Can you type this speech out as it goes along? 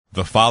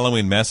The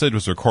following message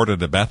was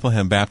recorded at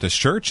Bethlehem Baptist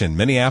Church in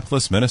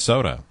Minneapolis,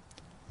 Minnesota.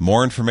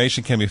 More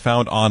information can be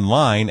found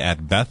online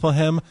at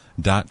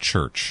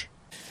bethlehem.church.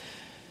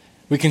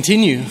 We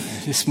continue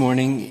this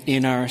morning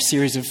in our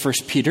series of 1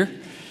 Peter.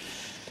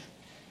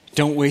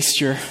 Don't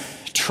waste your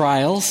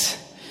trials.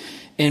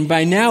 And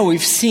by now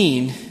we've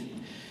seen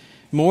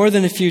more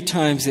than a few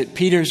times that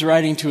Peter's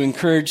writing to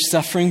encourage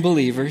suffering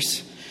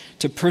believers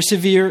to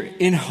persevere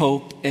in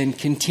hope and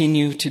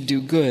continue to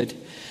do good.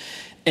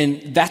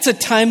 And that's a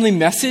timely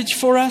message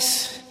for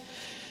us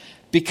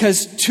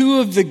because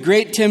two of the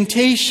great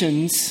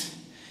temptations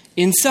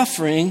in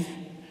suffering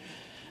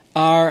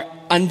are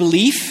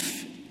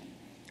unbelief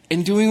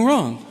and doing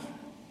wrong.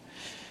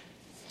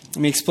 Let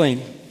me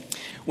explain.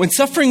 When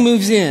suffering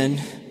moves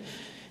in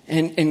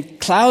and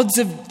clouds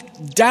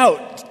of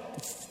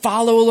doubt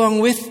follow along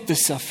with the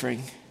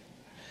suffering,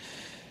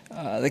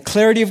 the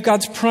clarity of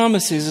God's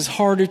promises is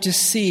harder to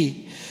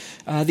see.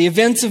 The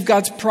events of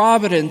God's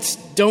providence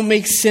don't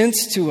make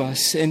sense to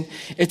us. And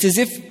it's as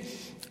if,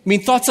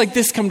 thoughts like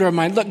this come to our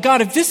mind. Look, God,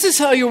 if this is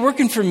how you're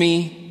working for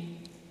me,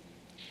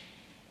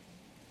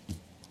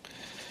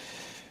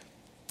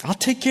 I'll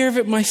take care of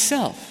it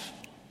myself.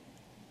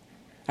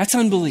 That's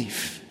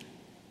unbelief.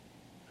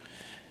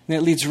 And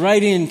that leads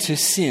right into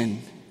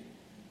sin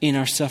in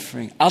our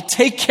suffering. I'll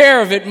take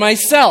care of it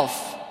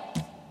myself.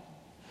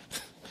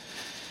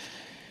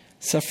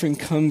 Suffering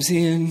comes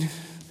in,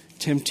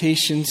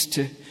 temptations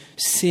to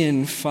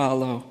sin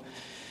follow,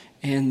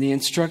 and the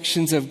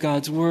instructions of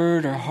God's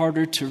word are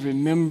harder to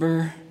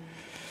remember,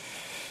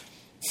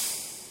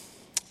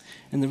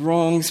 and the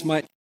wrongs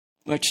might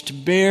be much to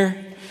bear.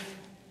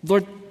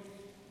 Lord,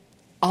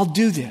 I'll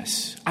do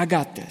this. I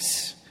got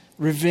this.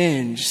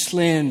 Revenge,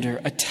 slander,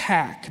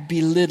 attack,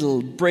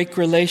 belittle, break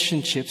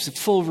relationships, a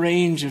full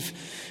range of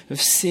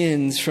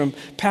sins, from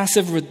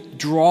passive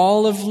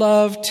withdrawal of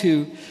love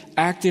to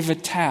active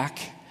attack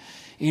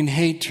in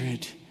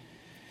hatred.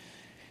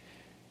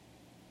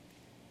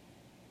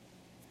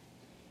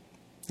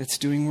 That's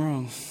doing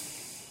wrong.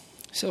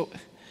 So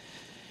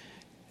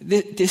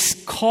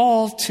this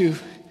call to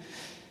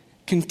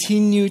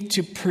continue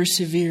to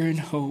persevere in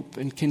hope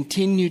and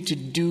continue to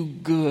do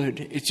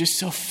good is just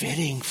so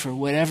fitting for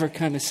whatever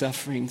kind of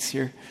sufferings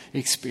you're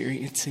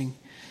experiencing.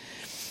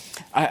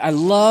 I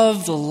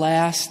love the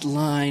last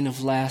line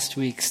of last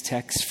week's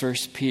text,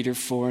 1 Peter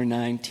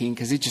 4:19,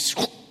 because it just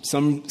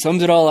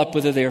sums it all up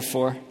with a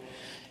therefore.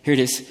 Here it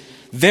is.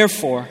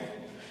 Therefore,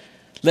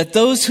 let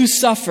those who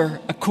suffer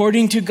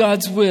according to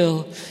God's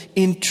will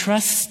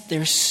entrust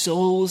their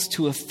souls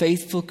to a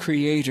faithful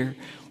Creator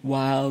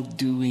while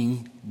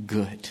doing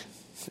good.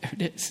 There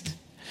it is.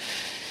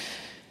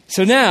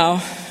 So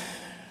now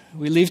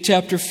we leave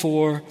chapter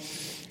 4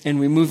 and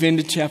we move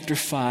into chapter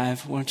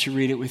 5. Why don't you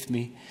read it with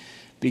me,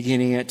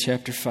 beginning at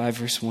chapter 5,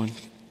 verse 1.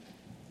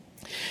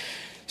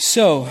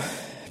 So,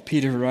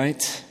 Peter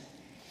writes,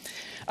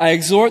 I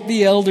exhort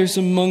the elders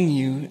among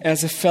you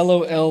as a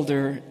fellow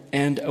elder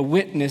and a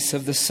witness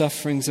of the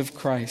sufferings of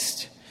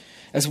Christ,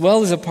 as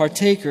well as a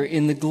partaker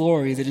in the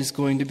glory that is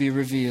going to be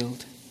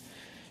revealed.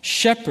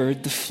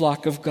 Shepherd the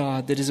flock of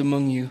God that is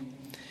among you,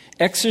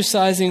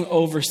 exercising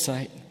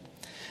oversight,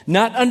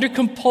 not under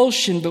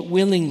compulsion but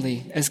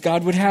willingly, as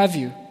God would have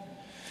you,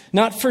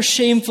 not for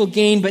shameful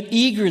gain but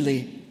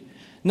eagerly,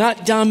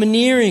 not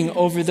domineering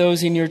over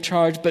those in your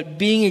charge but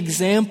being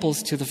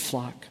examples to the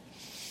flock.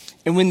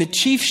 And when the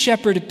chief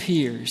shepherd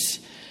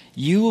appears,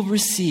 you will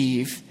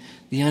receive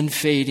the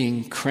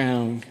unfading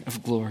crown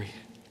of glory.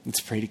 Let's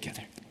pray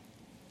together.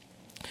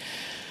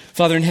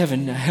 Father in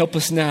heaven, help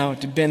us now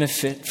to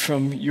benefit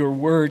from your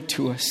word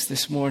to us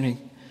this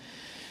morning.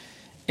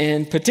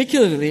 And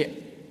particularly,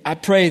 I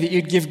pray that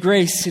you'd give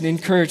grace and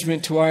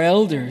encouragement to our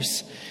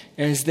elders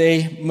as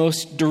they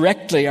most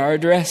directly are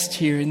addressed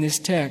here in this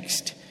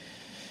text.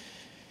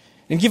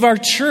 And give our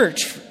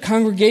church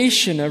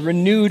congregation a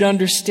renewed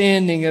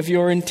understanding of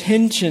your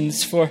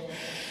intentions for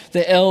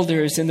the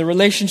elders and the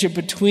relationship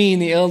between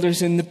the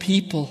elders and the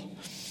people.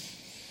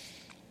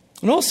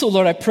 And also,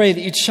 Lord, I pray that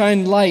you'd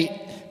shine light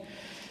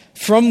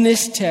from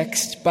this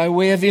text by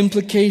way of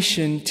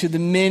implication to the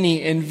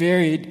many and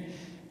varied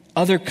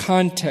other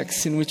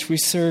contexts in which we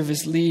serve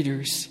as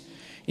leaders.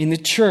 In the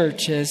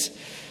church as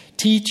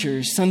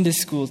teachers, Sunday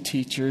school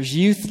teachers,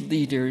 youth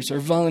leaders, or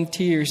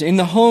volunteers. In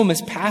the home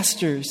as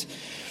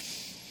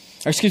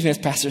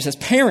as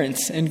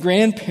parents and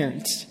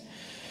grandparents.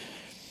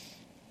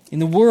 In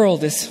the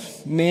world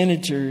as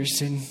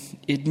managers and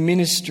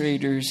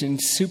administrators and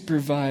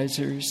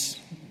supervisors,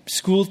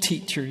 school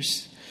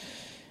teachers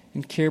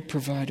and care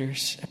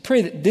providers. I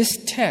pray that this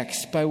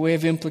text, by way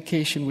of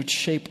implication, would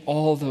shape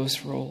all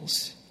those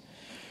roles.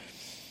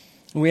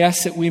 And we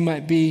ask that we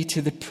might be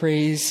to the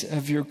praise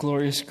of your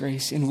glorious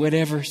grace in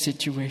whatever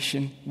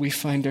situation we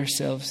find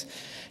ourselves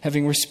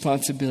having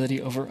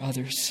responsibility over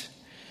others.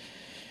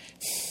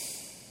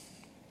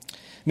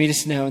 Meet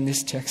us now in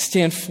this text.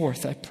 Stand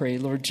forth, I pray,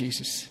 Lord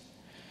Jesus.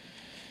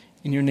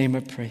 In your name I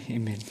pray,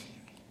 amen.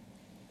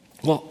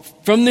 Well,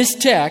 from this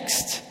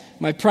text,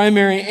 my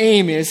primary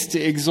aim is to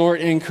exhort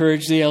and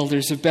encourage the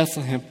elders of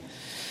Bethlehem.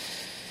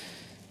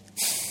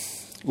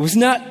 It was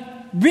not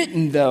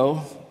written,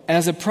 though,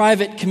 as a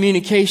private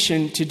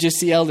communication to just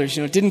the elders.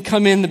 It didn't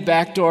come in the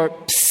back door,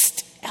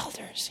 "Psst,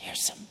 elders,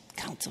 here's some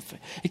counsel for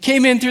you." It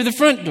came in through the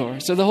front door,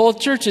 so the whole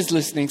church is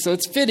listening. So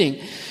it's fitting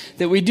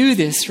that we do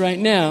this right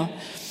now.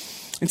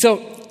 And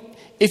so,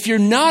 if you're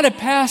not a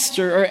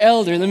pastor or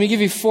elder, let me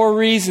give you 4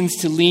 reasons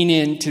to lean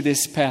into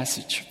this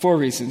passage. 4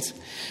 reasons.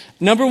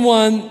 Number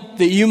 1,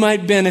 that you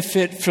might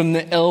benefit from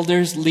the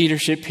elders'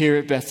 leadership here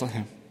at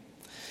Bethlehem.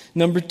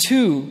 Number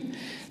 2,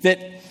 that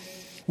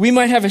we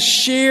might have a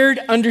shared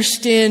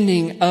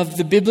understanding of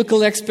the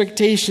biblical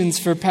expectations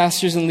for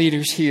pastors and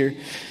leaders here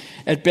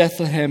at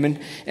Bethlehem.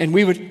 And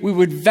we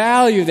would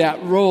value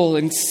that role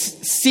and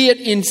see it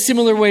in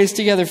similar ways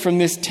together from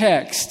this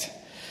text.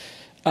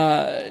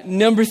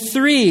 Number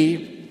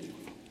 3,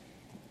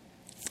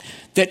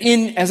 that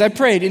as I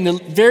prayed, in the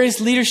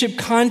various leadership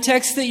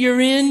contexts that you're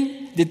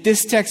in, that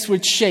this text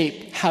would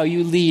shape how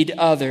you lead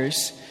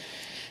others.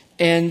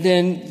 And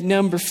then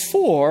number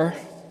 4,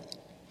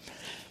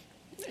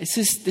 this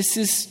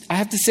is, I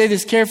have to say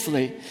this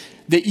carefully,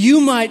 that you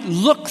might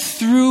look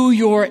through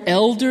your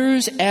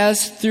elders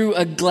as through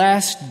a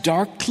glass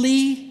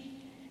darkly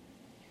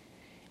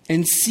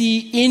and see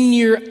in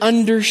your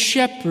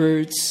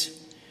under-shepherds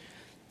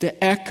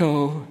the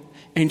echo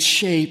and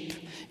shape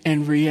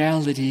and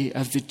reality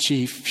of the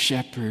chief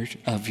shepherd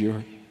of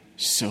your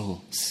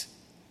souls.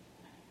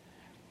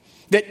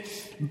 That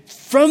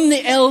from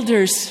the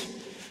elders'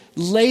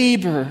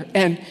 labor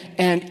and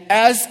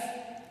as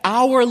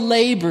our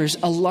labors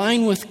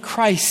align with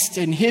Christ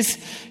and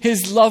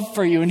his love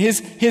for you and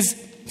his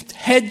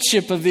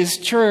headship of this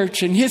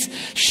church and his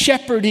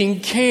shepherding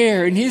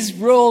care and his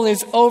role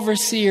as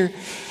overseer,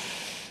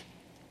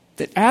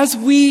 that as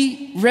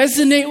we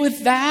resonate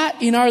with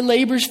that in our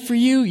labors for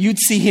you, you'd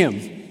see him.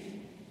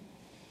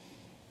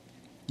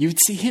 You'd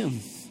see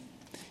him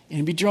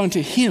and be drawn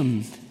to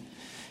him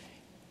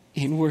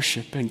in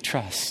worship and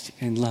trust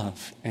and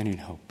love and in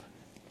hope.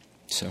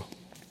 So,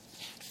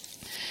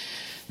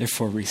 there are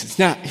 4 reasons.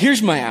 Now,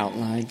 here's my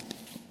outline.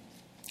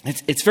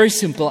 It's very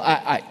simple.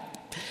 I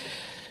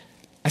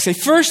say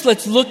first,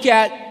 let's look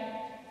at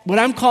what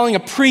I'm calling a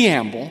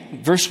preamble,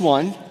 verse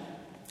 1.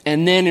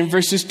 And then in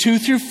verses 2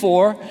 through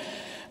 4,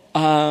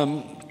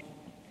 we're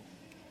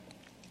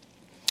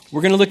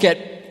going to look at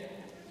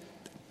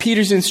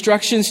Peter's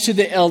instructions to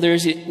the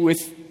elders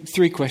with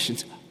 3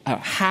 questions.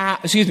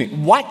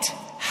 What,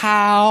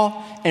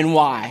 how, and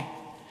why.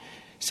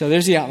 So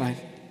there's the outline.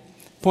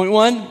 Point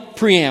 1,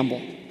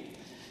 preamble.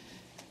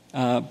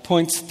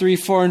 Points 3,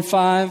 4, and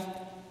 5.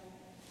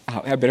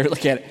 I better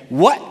look at it.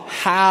 What,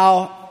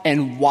 how,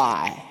 and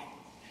why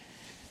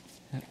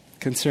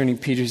concerning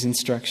Peter's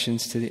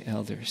instructions to the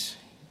elders.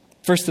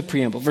 First, the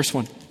preamble, verse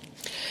 1.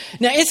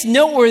 Now, it's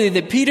noteworthy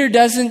that Peter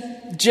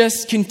doesn't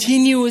just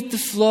continue with the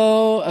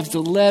flow of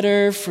the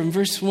letter from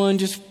verse 1,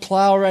 just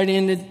plow right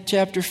into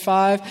chapter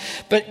 5.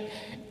 But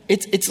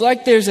it's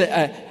like there's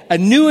a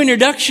new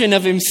introduction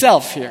of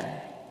himself here.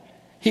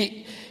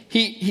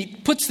 He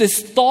puts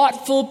this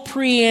thoughtful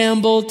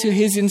preamble to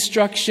his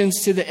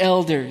instructions to the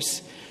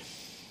elders.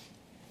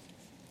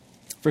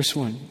 Verse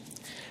 1.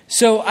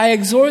 So I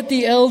exhort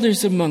the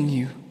elders among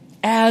you,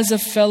 as a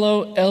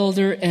fellow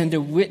elder and a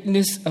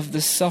witness of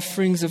the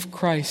sufferings of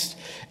Christ,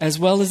 as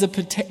well as a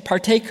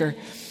partaker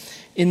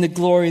in the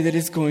glory that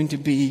is going to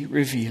be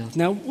revealed.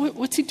 Now,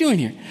 what's he doing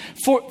here?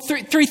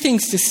 Three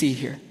things to see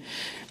here.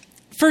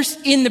 First,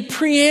 in the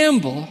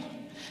preamble,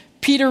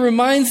 Peter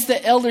reminds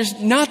the elders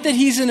not that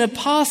he's an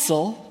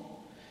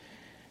apostle,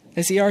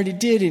 as he already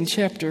did in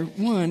chapter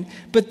 1,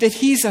 but that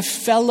he's a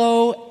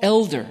fellow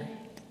elder.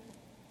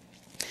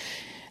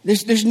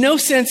 There's no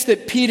sense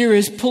that Peter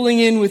is pulling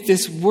in with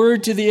this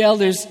word to the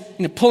elders,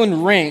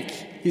 pulling rank.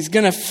 He's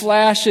going to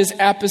flash his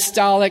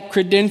apostolic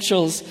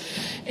credentials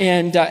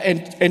and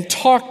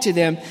talk to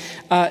them.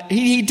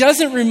 He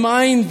doesn't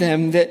remind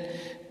them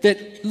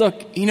that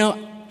look,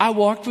 I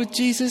walked with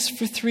Jesus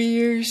for 3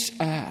 years.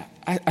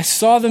 I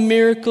saw the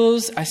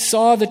miracles. I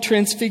saw the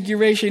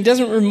transfiguration. He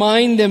doesn't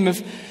remind them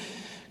of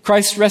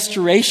Christ's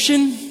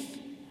restoration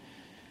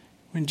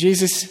when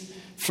Jesus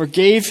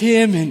forgave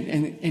him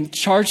and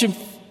charged him,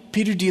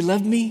 Peter, do you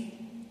love me?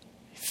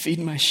 Feed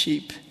my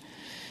sheep.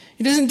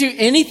 He doesn't do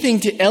anything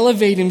to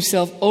elevate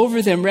himself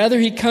over them. Rather,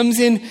 he comes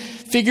in,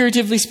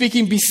 figuratively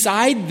speaking,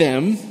 beside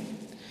them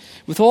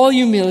with all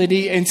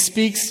humility and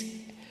speaks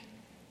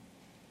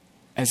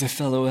as a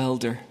fellow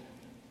elder.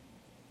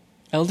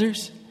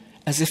 Elders,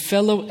 as a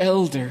fellow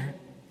elder,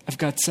 I've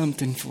got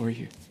something for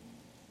you.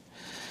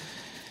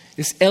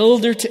 It's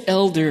elder to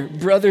elder,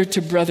 brother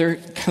to brother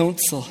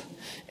counsel.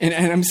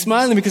 And I'm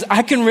smiling because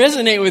I can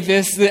resonate with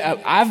this.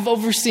 I've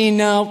overseen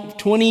now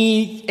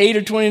 28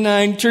 or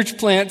 29 church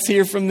plants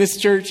here from this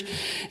church.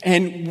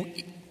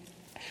 And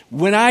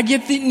when I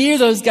get near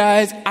those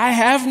guys, I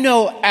have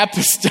no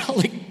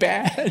apostolic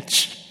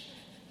badge.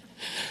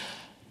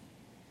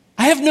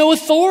 I have no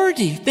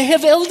authority. They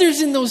have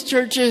elders in those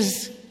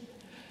churches.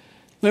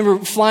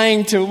 remember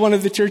flying to one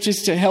of the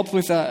churches to help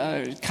with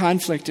a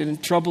conflict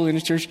and trouble in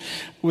a church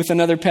with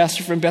another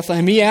pastor from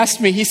Bethlehem. He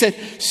asked me, he said,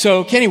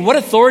 "So, Kenny, what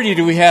authority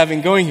do we have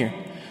in going here?"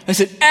 I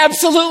said,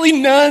 "Absolutely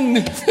none."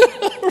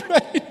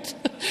 Right?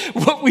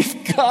 What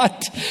we've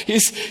got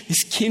is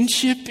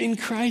kinship in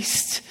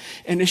Christ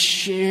and a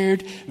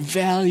shared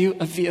value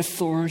of the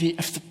authority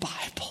of the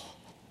Bible.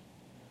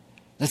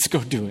 Let's go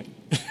do it.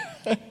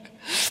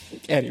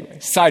 Anyway,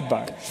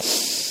 sidebar.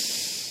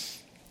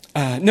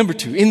 Number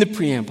 2, in the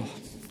preamble.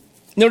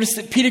 Notice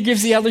that Peter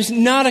gives the elders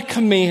not a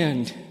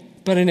command,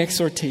 but an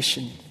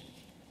exhortation.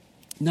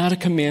 Not a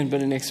command,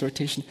 but an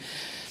exhortation.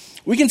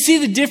 We can see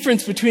the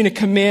difference between a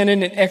command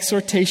and an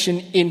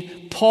exhortation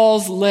in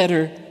Paul's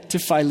letter to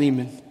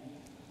Philemon.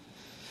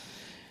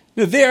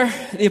 Now there,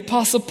 the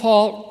Apostle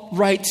Paul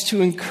writes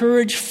to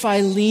encourage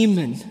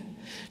Philemon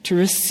to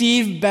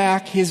receive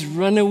back his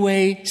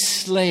runaway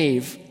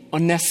slave,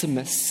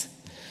 Onesimus,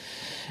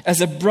 as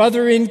a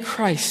brother in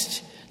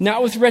Christ,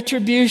 not with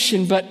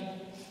retribution, but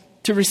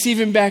to receive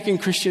him back in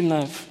Christian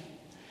love.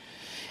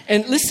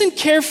 And listen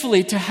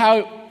carefully to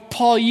how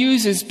Paul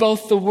uses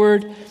both the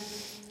word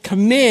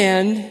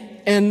command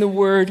and the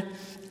word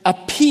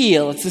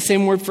appeal. It's the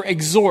same word for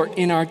exhort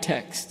in our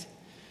text.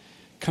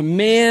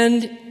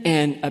 Command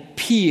and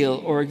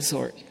appeal or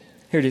exhort.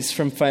 Here it is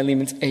from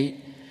Philemon 8.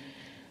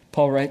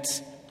 Paul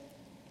writes,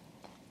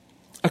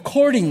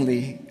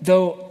 "Accordingly,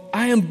 though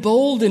I am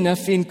bold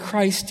enough in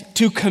Christ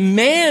to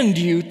command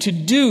you to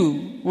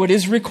do what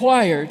is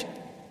required,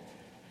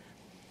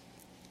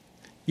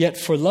 yet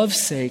for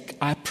love's sake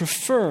I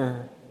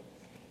prefer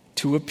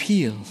to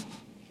appeal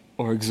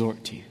or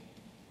exhort to you."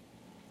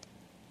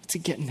 What's he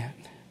getting at?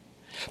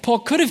 Paul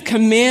could have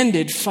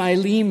commanded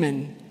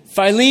Philemon,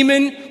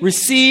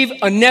 receive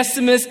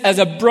Onesimus as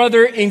a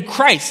brother in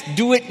Christ.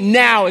 Do it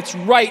now. It's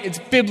right. It's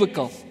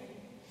biblical.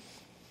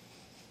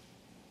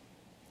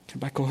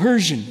 By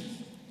coercion,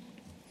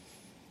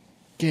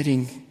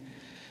 getting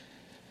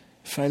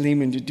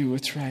Philemon to do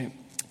what's right.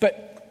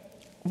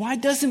 But why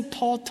doesn't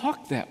Paul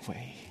talk that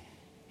way?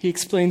 He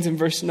explains in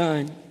verse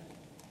 9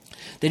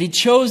 that he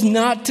chose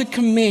not to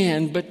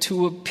command, but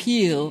to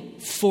appeal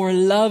for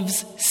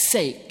love's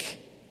sake.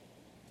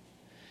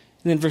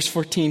 And then verse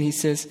 14 he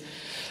says,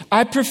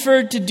 "I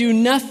preferred to do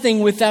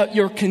nothing without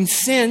your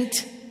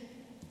consent,"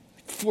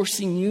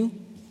 forcing you,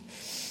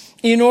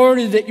 "in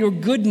order that your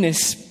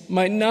goodness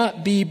might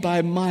not be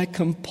by my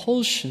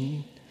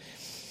compulsion,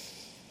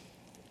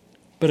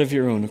 but of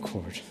your own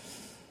accord."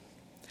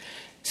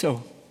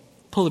 So,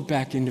 pull it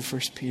back into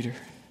 1 Peter.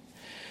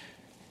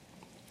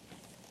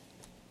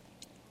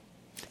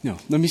 No,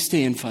 let me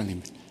stay in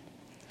Philemon.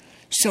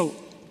 So,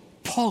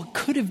 Paul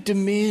could have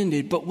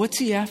demanded, but what's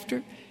he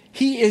after?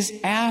 He is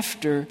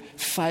after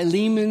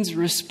Philemon's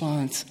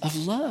response of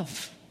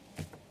love.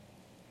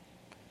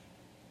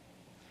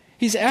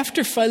 He's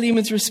after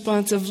Philemon's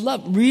response of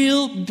love.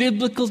 Real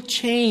biblical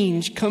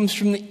change comes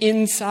from the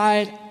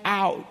inside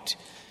out,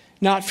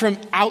 not from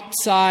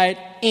outside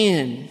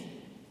in.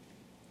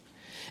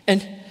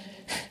 And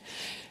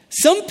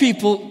some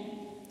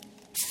people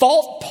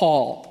fault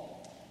Paul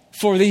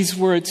for these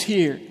words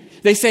here.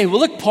 They say, well,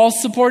 look,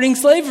 Paul's supporting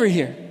slavery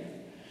here.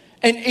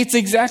 And it's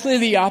exactly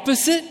the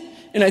opposite.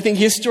 And I think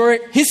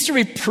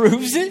history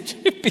proves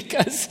it,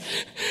 because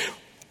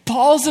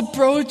Paul's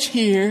approach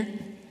here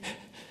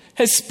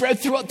has spread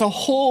throughout the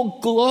whole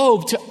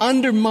globe to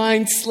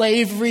undermine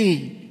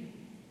slavery.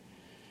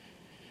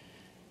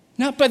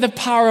 Not by the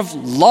power of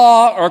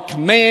law or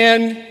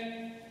command,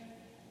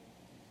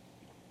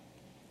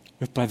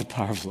 but by the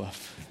power of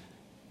love.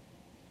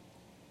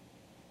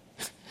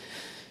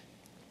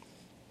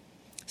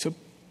 So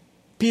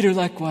Peter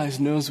likewise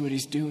knows what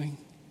he's doing.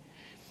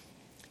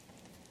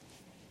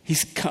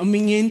 He's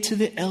coming into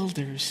the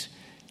elders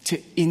to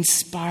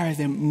inspire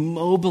them,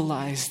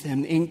 mobilize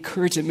them,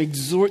 encourage them,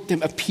 exhort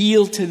them,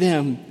 appeal to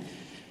them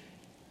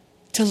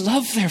to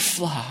love their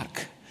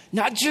flock,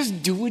 not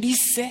just do what he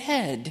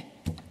said.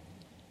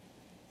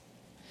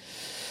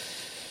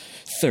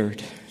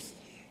 Third,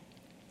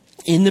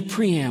 in the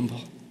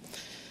preamble,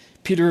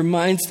 Peter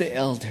reminds the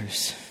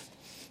elders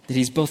that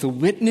he's both a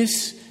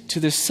witness to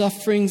the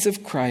sufferings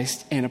of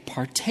Christ and a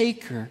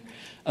partaker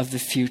of the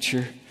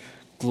future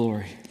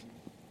glory.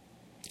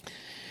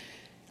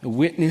 A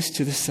witness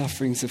to the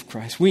sufferings of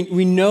Christ.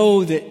 We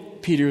know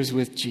that Peter was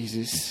with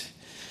Jesus.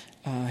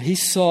 He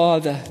saw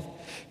the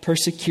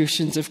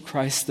persecutions of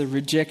Christ, the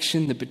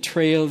rejection, the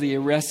betrayal, the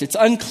arrest. It's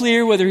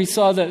unclear whether he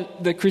saw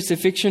the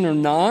crucifixion or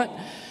not,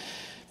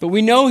 but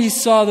we know he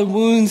saw the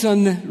wounds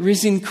on the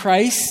risen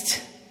Christ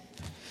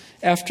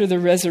after the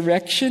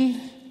resurrection.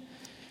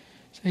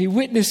 So he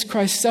witnessed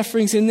Christ's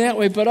sufferings in that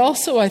way, but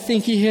also I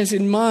think he has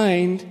in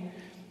mind,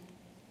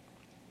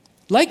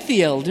 like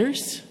the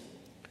elders,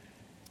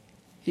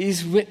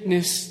 he's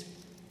witnessed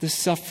the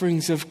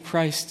sufferings of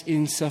Christ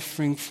in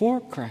suffering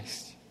for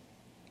Christ.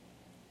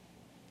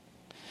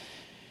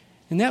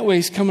 In that way,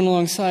 he's coming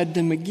alongside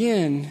them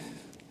again.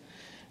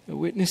 A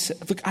witness,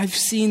 look, I've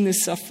seen the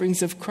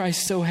sufferings of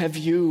Christ, so have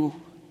you.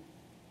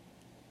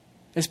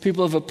 as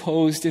people have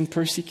opposed and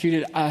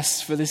persecuted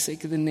us for the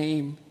sake of the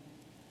name.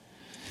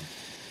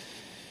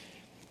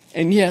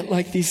 And yet,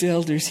 like these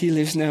elders, he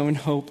lives now in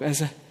hope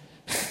as a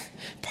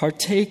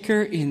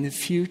partaker in the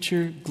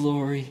future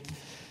glory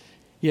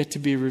yet to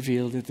be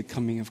revealed at the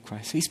coming of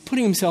Christ. He's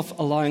putting himself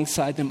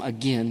alongside them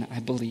again, I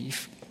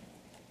believe.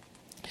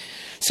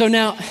 So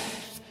now,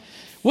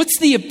 what's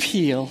the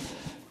appeal?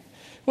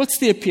 What's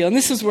the appeal? And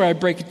this is where I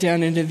break it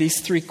down into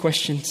these three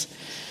questions.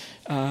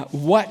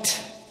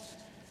 What,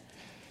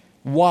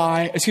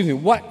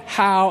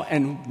 how,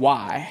 and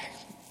why.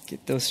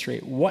 Get those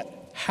straight. What,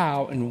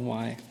 how, and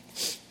why.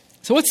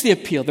 So what's the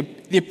appeal?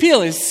 The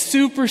appeal is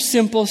super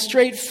simple,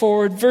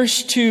 straightforward.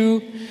 Verse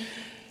 2,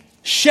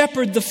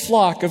 shepherd the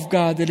flock of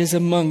God that is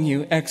among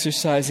you,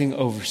 exercising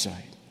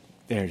oversight.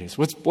 There it is.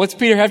 What's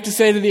Peter have to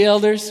say to the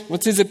elders?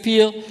 What's his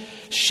appeal?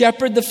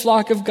 Shepherd the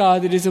flock of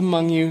God that is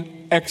among you,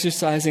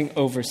 exercising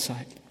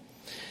oversight.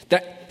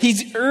 That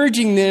he's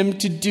urging them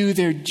to do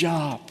their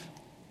job.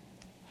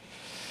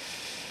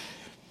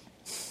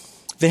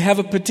 They have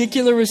a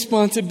particular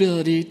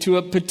responsibility to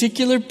a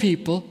particular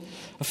people,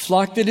 a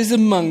flock that is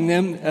among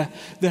them,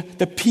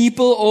 the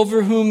people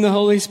over whom the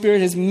Holy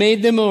Spirit has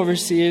made them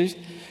overseers.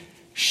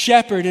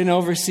 Shepherd and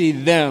oversee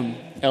them,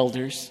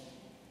 elders.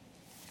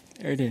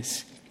 There it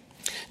is.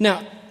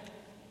 Now,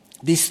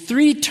 these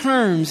three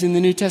terms in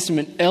the New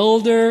Testament,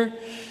 elder,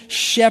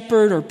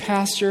 shepherd or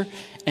pastor,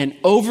 and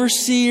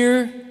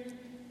overseer,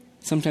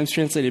 sometimes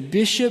translated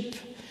bishop,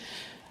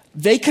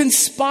 they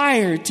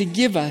conspire to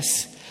give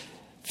us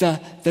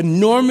the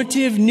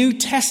normative New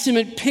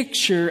Testament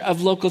picture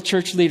of local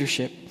church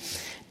leadership.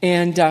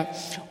 And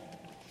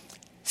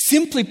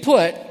simply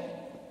put,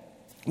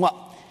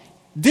 well,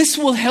 this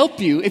will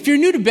help you. If you're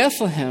new to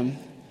Bethlehem,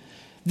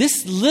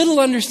 this little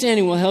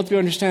understanding will help you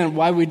understand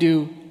why we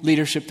do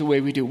leadership the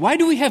way we do. Why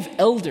do we have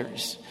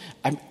elders?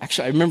 I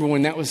remember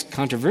when that was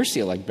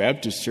controversial, like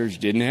Baptist Church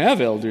didn't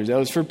have elders. That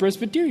was for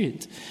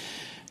Presbyterians.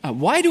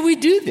 Why do we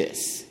do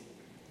this?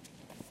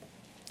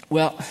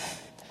 Well,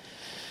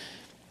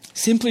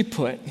 simply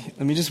put,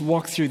 let me just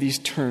walk through these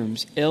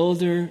terms.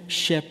 Elder,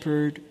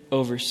 shepherd,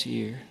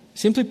 overseer.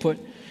 Simply put,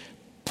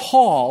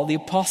 Paul, the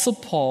Apostle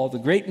Paul, the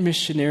great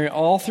missionary,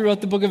 all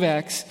throughout the book of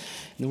Acts,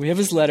 and we have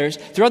his letters.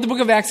 Throughout the book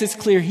of Acts, it's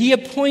clear he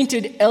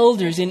appointed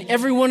elders in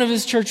every one of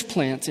his church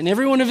plants, in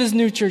every one of his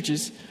new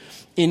churches,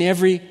 in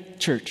every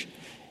church.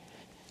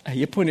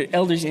 He appointed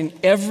elders in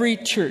every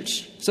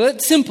church. So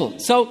that's simple.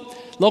 So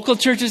local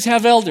churches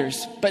have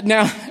elders. But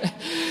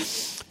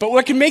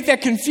what can make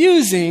that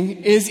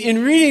confusing is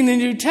in reading the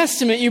New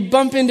Testament, you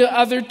bump into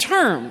other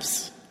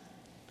terms,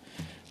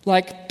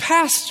 like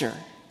pastor,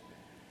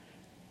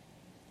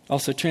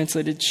 also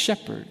translated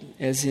shepherd,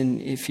 as in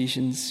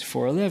Ephesians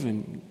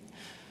 4:11.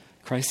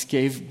 Christ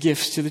gave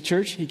gifts to the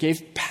church. He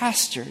gave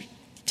pastor,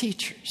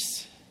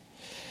 teachers.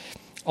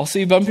 Also,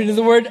 you bump into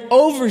the word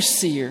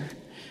overseer,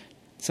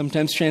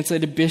 sometimes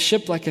translated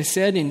bishop, like I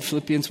said in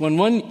Philippians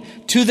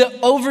 1:1, to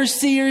the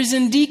overseers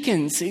and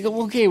deacons. So you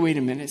go, okay, wait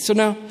a minute. So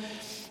now,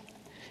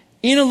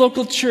 in a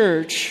local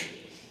church,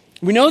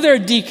 we know there are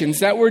deacons.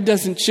 That word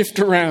doesn't shift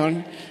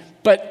around.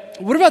 But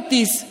what about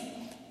these,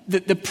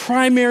 the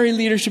primary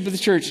leadership of the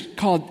church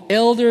called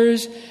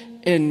elders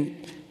and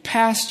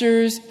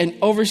pastors and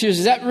overseers?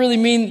 Does that really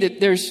mean that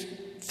there's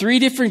three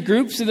different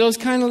groups of those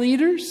kind of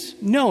leaders?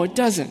 No, it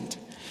doesn't.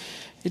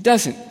 It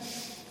doesn't.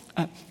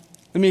 Let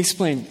me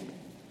explain.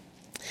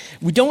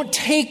 We don't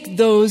take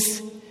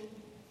those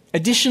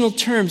additional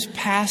terms,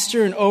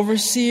 pastor and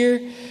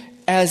overseer,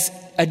 as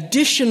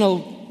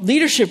additional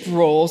leadership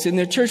roles in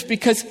their church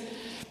because,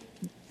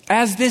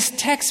 as this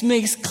text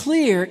makes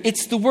clear,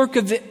 it's the work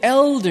of the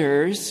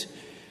elders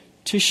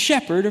to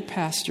shepherd or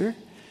pastor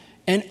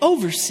and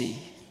oversee.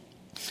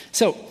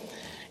 So,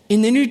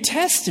 in the New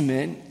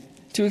Testament,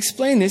 to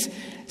explain this,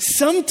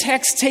 some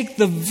texts take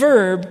the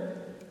verb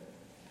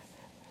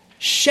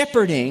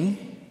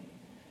shepherding,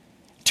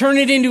 turn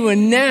it into a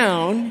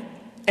noun,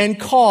 and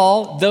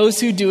call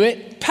those who do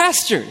it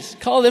pastors.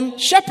 Call them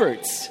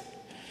shepherds.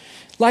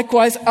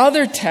 Likewise,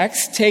 other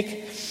texts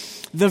take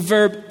the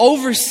verb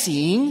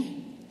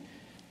overseeing,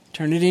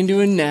 turn it into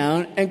a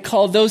noun, and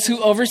call those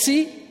who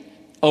oversee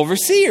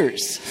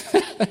overseers.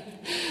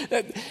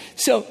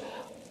 So,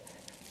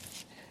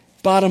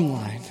 bottom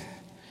line,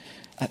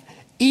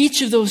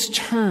 each of those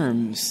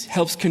terms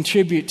helps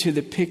contribute to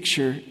the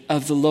picture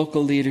of the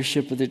local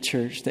leadership of the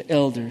church, the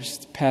elders,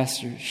 the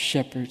pastors,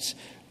 shepherds,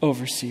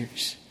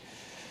 overseers.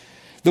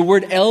 The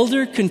word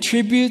elder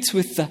contributes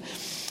with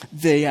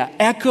the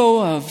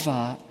echo of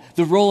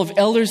the role of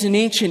elders in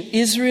ancient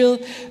Israel,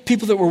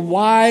 people that were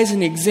wise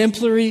and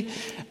exemplary,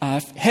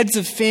 heads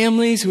of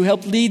families who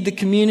helped lead the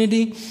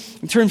community.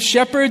 The term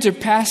shepherds or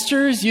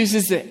pastors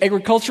uses the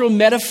agricultural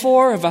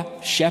metaphor of a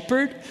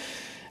shepherd,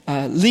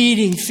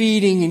 leading,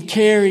 feeding, and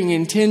caring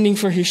and tending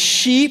for his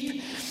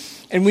sheep.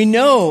 And we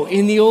know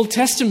in the Old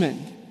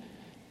Testament,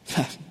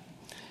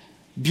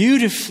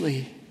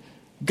 beautifully,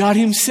 God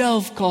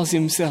himself calls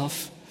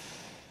himself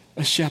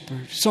a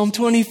shepherd. Psalm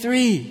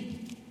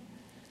 23,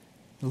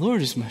 the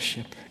Lord is my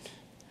shepherd.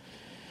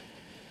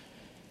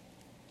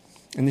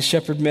 And the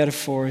shepherd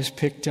metaphor is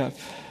picked up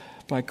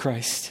by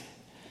Christ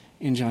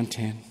in John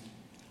 10.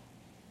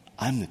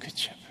 I'm the good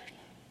shepherd.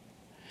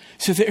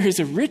 So there is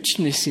a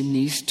richness in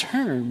these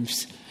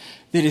terms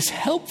that is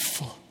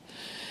helpful.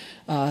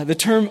 The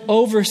term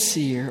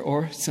overseer,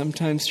 or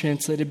sometimes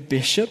translated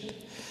bishop,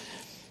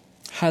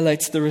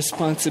 highlights the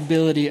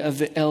responsibility of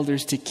the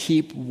elders to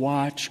keep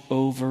watch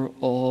over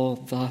all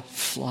the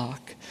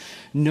flock,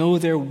 know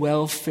their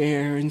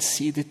welfare, and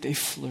see that they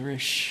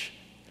flourish.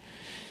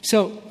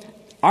 So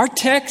our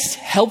text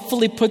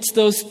helpfully puts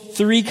those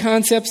three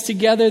concepts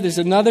together. There's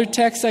another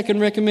text I can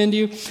recommend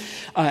you.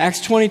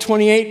 Acts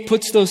 20:28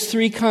 puts those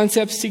three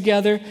concepts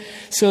together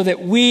so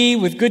that we,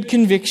 with good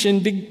conviction,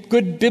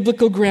 good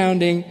biblical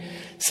grounding,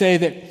 say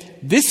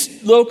that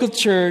this local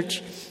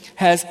church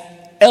has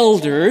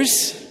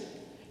elders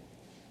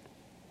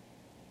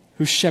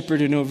who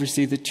shepherd and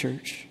oversee the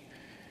church.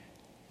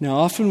 Now,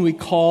 often we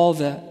call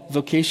the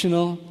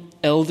vocational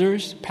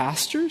elders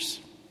pastors.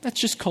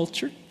 That's just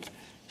culture.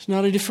 It's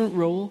not a different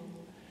role.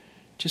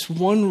 Just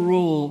one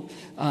role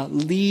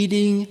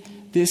leading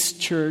this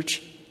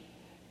church,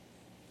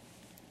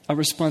 a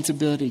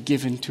responsibility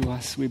given to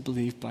us, we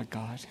believe, by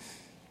God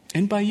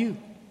and by you.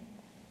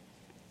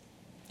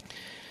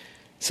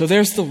 So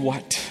there's the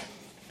what.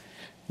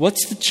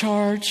 What's the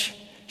charge?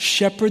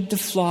 Shepherd the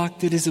flock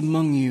that is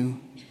among you,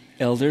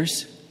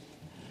 elders,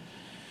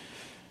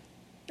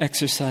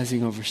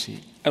 exercising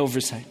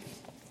oversight.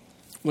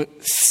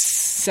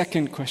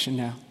 Second question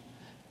now.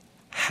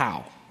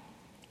 How?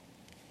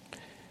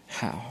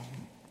 How?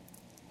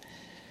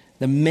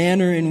 The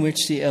manner in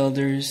which the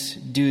elders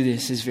do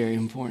this is very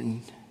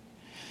important.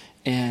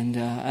 And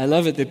I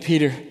love it that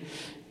Peter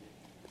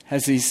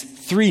has these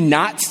 3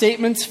 not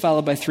statements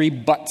followed by 3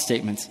 but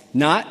statements.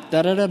 Not,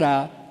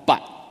 da-da-da-da,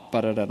 but,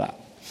 ba-da-da-da.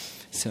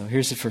 So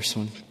here's the first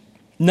one.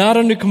 Not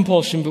under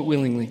compulsion, but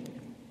willingly,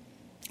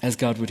 as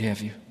God would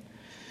have you.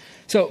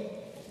 So,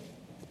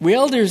 we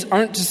elders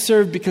aren't to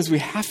serve because we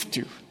have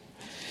to,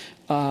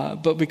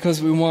 but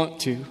because we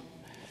want to.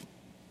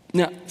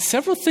 Now,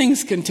 several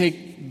things can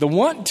take the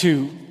want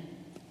to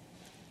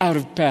out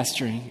of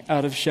pastoring,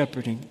 out of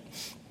shepherding.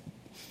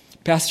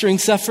 Pastoring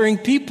suffering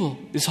people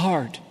is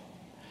hard.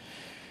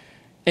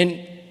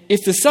 And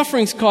if the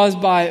suffering's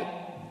caused by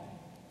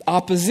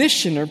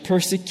opposition or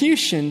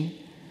persecution,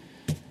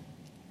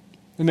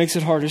 it makes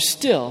it harder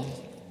still.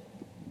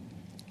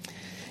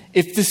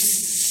 If the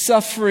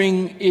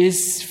suffering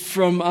is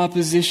from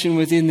opposition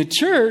within the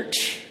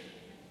church,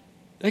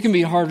 that can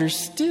be harder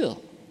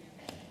still.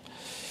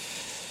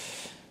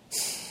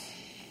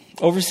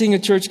 Overseeing a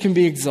church can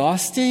be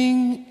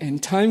exhausting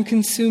and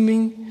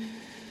time-consuming.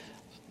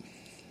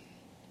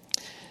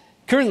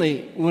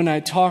 Currently, when I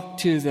talk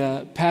to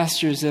the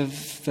pastors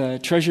of the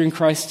Treasuring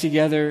Christ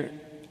Together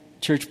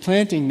Church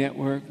Planting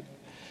Network,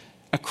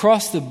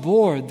 across the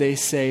board they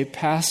say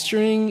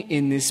pastoring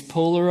in this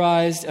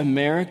polarized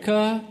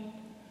America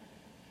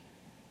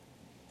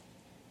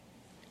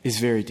is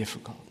very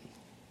difficult.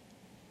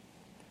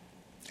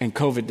 And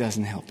COVID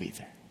doesn't help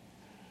either.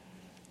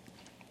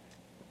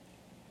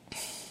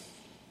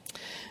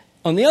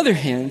 On the other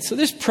hand, so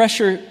there's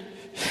pressure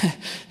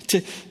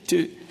to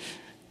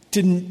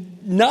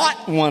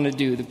not want to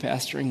do the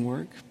pastoring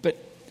work, but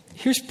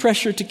here's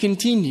pressure to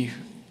continue.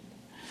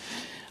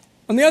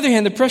 On the other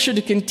hand, the pressure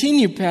to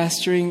continue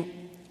pastoring,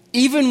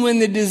 even when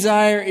the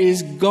desire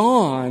is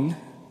gone,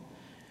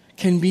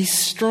 can be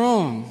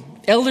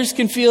strong. Elders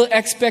can feel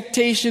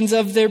expectations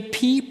of their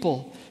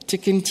people to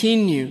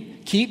continue,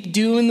 keep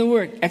doing the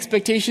work,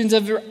 expectations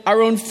of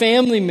our own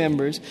family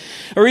members,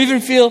 or even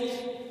feel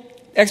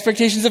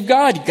expectations of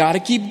God. You got to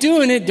keep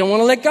doing it. Don't want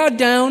to let God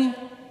down.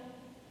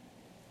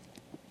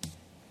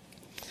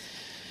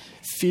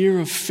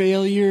 Fear of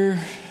failure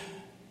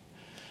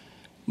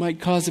might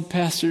cause a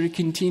pastor to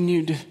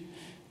continue to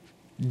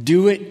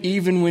do it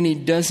even when he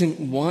doesn't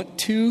want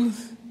to.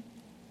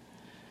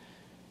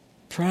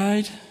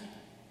 Pride.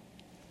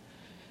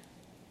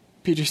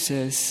 Peter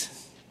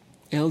says,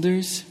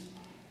 elders,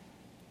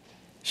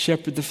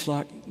 shepherd the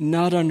flock,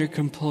 not under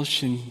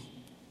compulsion,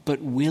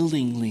 but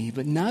willingly.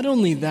 But not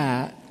only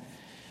that,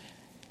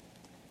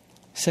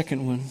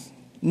 second one,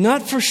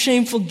 not for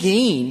shameful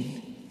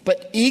gain,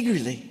 but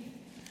eagerly.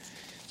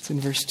 It's in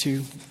verse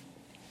 2.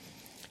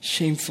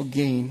 Shameful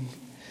gain.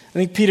 I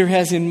think Peter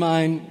has in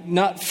mind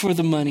not for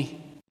the money,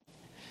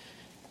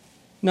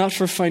 not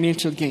for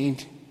financial gain.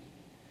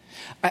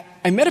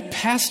 I met a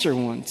pastor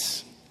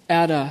once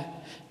at a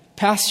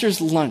pastor's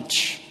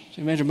lunch.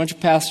 So I met a bunch of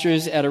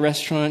pastors at a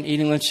restaurant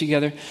eating lunch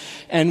together,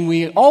 and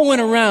we all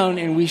went around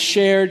and we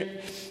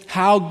shared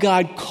how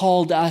God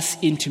called us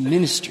into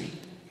ministry.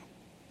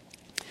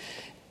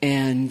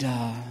 And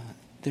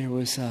there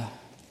was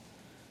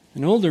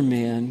an older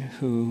man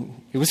who,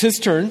 it was his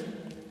turn,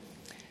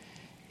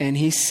 and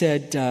he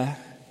said,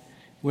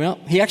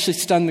 he actually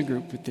stunned the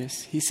group with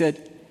this. He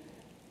said,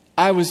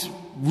 I was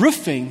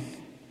roofing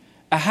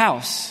a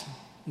house,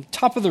 on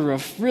top of the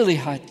roof, really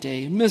hot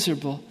day,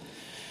 miserable.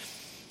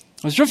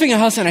 I was roofing a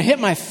house and I hit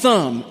my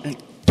thumb,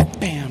 and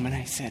bam, and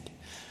I said,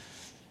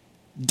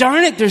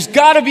 darn it, there's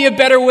got to be a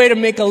better way to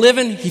make a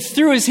living. He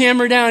threw his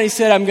hammer down. He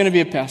said, I'm going to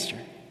be a pastor.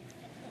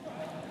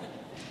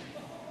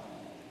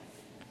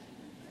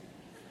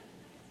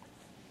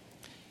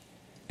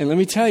 And let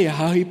me tell you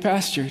how he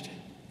pastored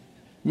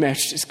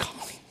matched his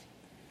calling.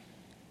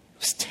 It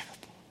was terrible.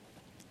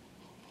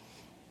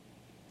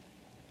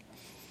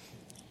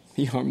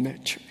 He harmed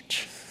that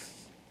church.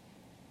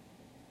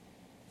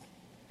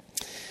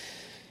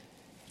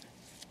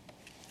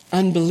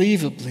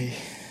 Unbelievably,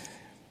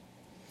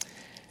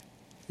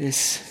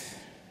 this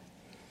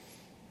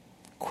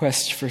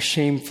quest for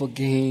shameful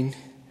gain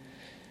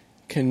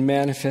can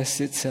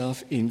manifest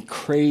itself in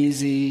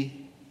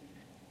crazy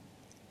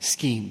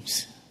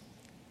schemes.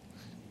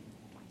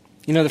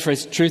 You know the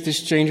phrase, truth is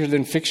stranger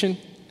than fiction?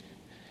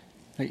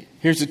 Like,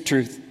 here's the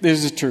truth.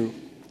 This is true.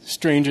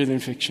 Stranger than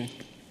fiction.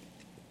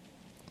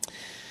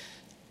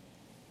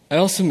 I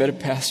also met a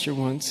pastor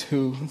once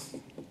who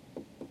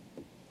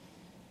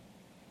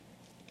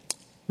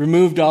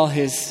removed all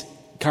his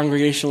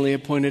congregationally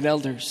appointed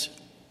elders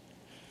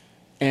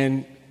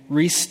and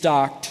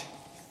restocked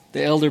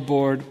the elder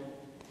board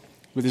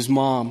with his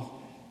mom,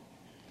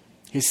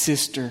 his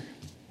sister,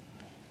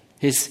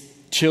 his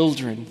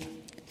children,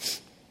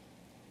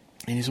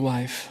 and his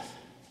wife.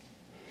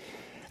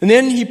 And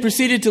then he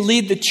proceeded to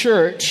lead the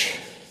church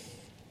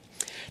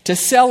to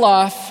sell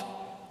off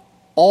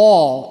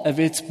all of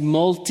its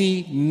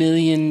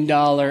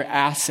multi-million-dollar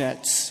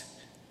assets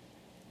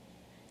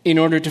in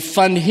order to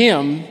fund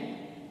him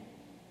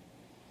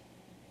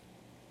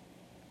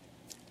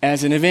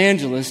as an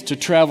evangelist to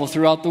travel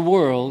throughout the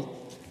world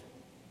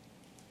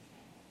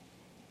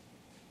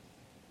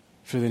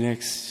for the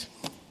next...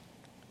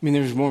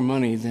 there's more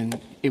money than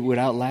it would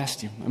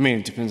outlast him.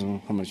 It depends on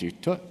how much you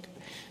took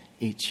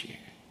each year.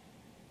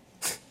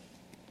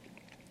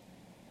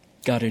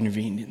 God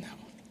intervened in that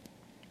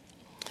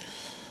one.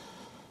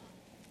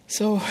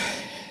 So,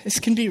 this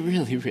can be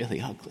really,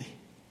 really ugly.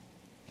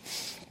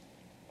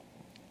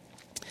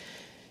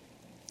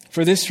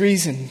 For this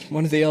reason,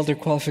 one of the elder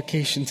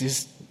qualifications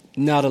is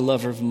not a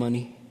lover of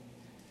money.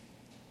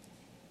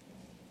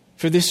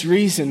 For this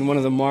reason, one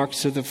of the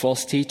marks of the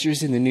false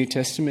teachers in the New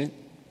Testament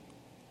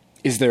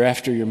is they're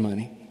after your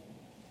money.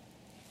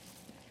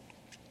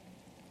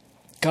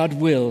 God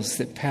wills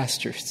that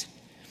pastors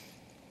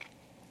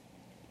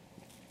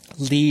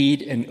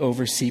lead and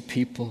oversee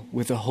people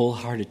with a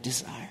wholehearted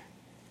desire.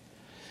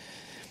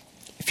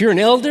 If you're an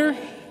elder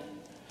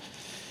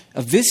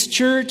of this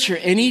church or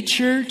any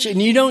church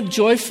and you don't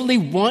joyfully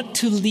want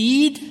to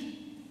lead,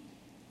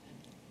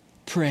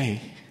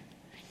 pray.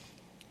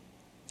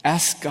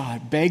 Ask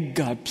God, beg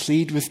God,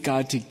 plead with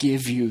God to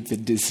give you the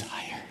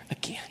desire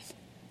again.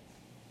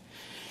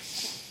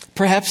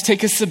 Perhaps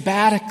take a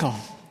sabbatical.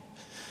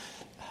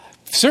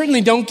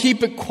 Certainly don't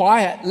keep it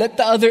quiet. Let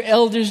the other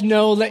elders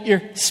know. Let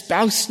your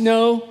spouse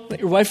know. Let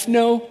your wife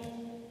know.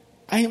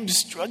 I am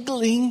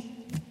struggling.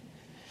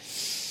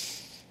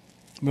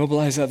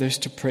 Mobilize others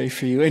to pray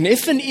for you. And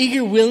if an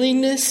eager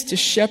willingness to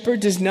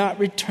shepherd does not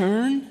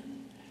return,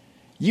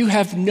 you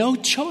have no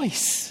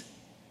choice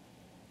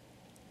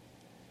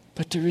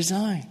but to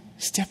resign.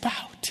 Step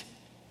out.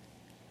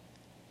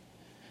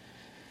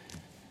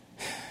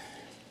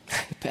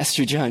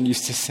 Pastor John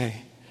used to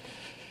say,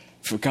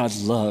 for God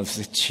loves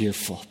a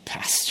cheerful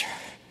pastor.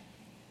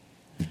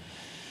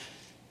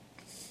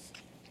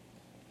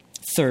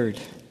 Third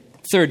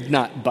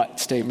not but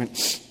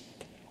statement.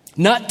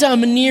 Not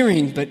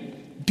domineering,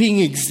 but being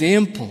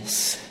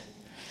examples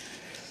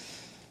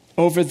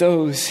over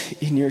those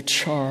in your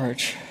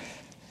charge.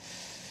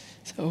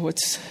 So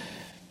what's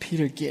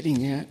Peter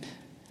getting at?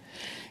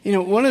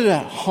 One of the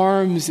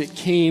harms that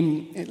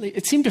came,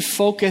 it seemed to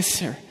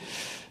focus or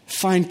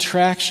find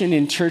traction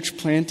in church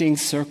planting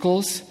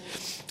circles,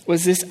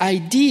 was this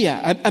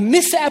idea, a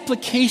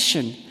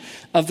misapplication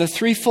of the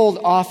threefold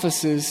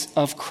offices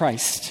of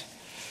Christ.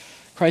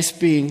 Christ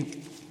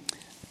being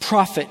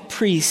prophet,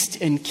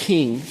 priest, and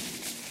king.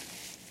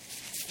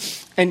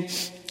 And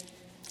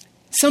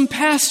some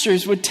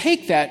pastors would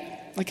take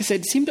that, like I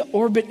said, seem to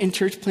orbit in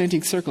church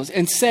planting circles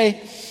and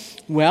say,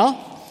 well,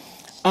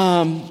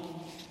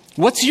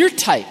 what's your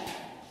type?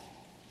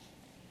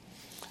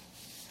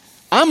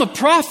 I'm a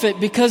prophet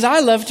because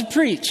I love to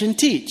preach and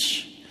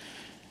teach.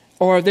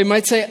 Or they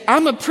might say,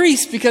 I'm a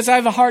priest because I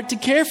have a heart to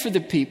care for the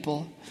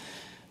people.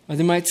 Or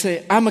they might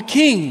say, I'm a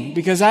king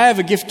because I have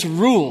a gift to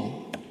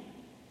rule.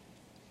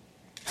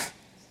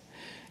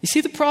 You see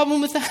the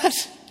problem with that?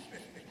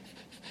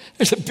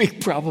 There's a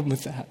big problem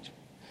with that.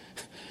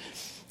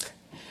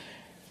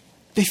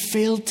 They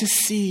failed to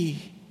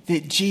see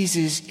that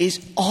Jesus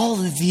is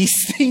all of these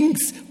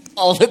things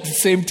all at the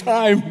same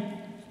time.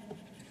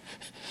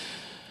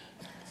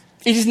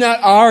 It is not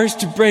ours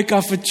to break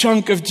off a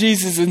chunk of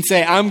Jesus and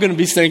say, I'm going to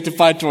be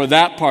sanctified toward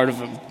that part of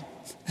him.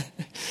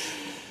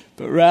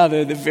 But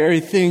rather, the very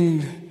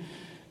thing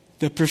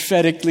the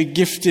prophetically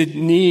gifted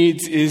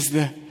needs is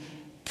the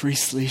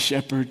priestly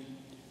shepherd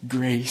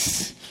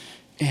grace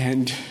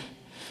and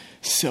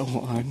so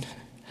on.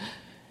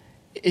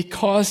 It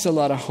caused a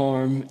lot of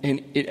harm,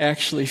 and it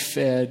actually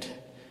fed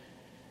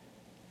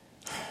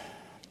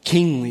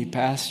kingly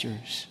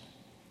pastors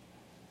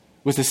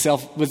with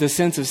a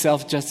sense of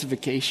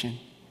self-justification.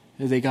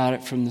 They got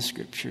it from the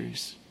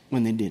Scriptures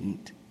when they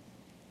didn't.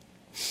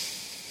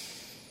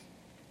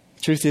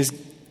 Truth is,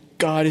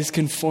 God is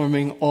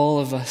conforming all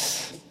of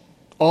us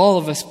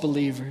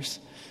believers,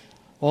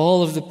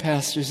 all of the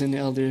pastors and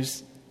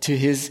elders, to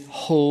His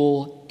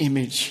whole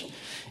image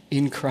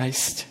in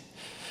Christ,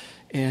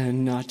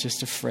 and not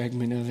just a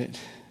fragment of it.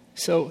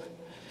 So,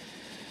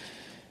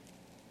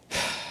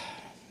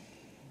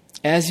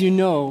 as you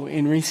know,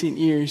 in recent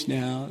years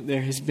now,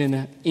 there has been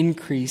an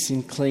increase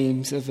in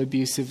claims of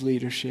abusive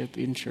leadership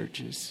in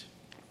churches.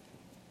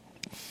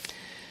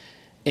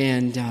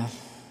 And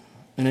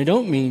I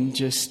don't mean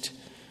just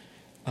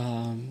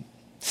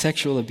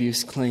sexual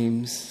abuse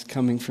claims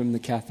coming from the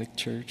Catholic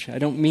Church. I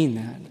don't mean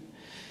that.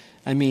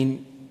 I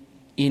mean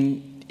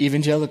in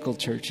evangelical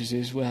churches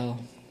as well.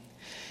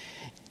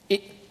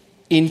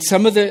 In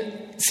some of the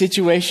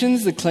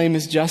situations, the claim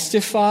is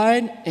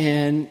justified,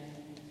 and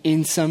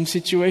in some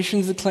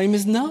situations, the claim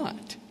is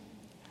not.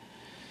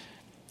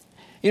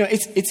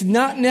 It's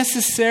not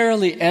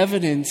necessarily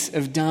evidence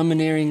of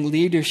domineering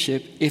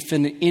leadership if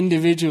an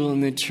individual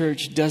in the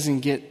church doesn't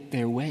get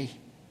their way.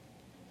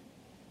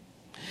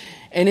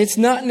 And it's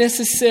not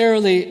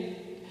necessarily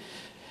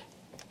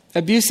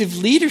abusive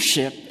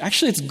leadership.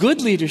 Actually, it's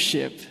good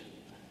leadership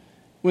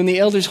when the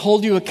elders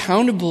hold you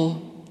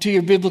accountable to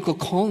your biblical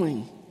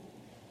calling.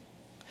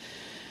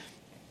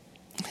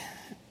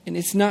 And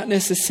it's not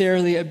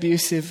necessarily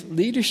abusive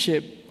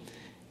leadership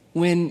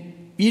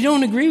when you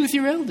don't agree with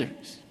your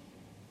elders.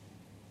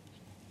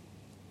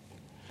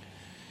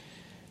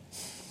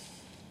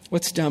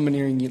 What's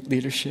domineering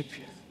leadership?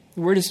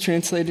 The word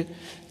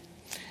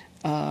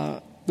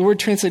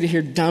translated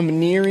here,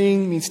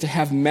 domineering, means to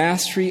have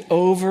mastery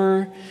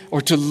over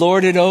or to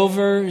lord it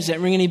over. Does that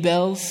ring any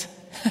bells?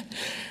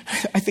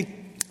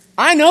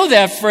 I know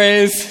that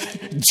phrase.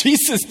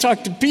 Jesus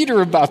talked to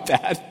Peter about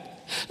that.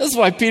 That's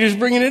why Peter's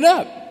bringing it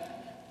up.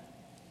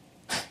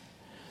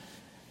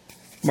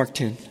 Mark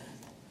 10.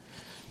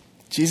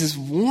 Jesus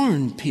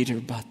warned Peter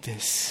about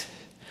this.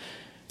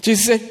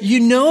 Jesus said, you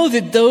know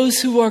that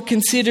those who are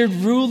considered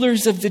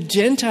rulers of the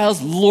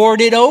Gentiles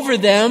lord it over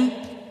them.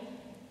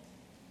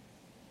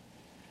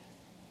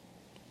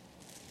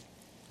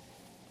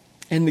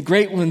 And the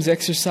great ones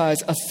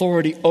exercise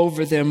authority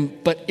over them,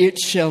 but it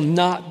shall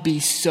not be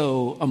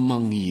so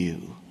among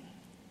you.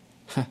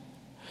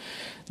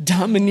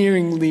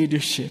 Domineering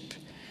leadership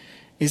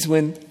is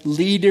when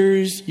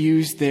leaders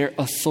use their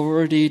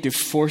authority to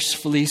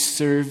forcefully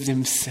serve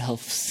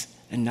themselves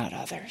and not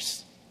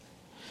others.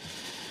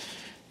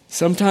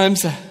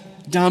 Sometimes a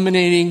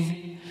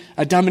domineering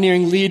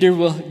leader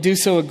will do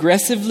so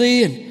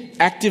aggressively and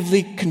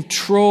actively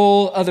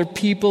control other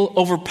people,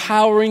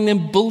 overpowering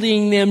them,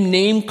 bullying them,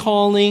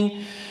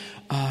 name-calling,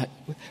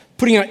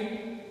 putting out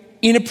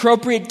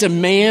inappropriate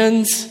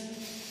demands,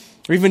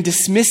 or even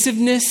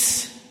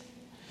dismissiveness.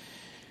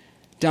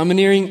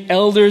 Domineering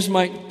elders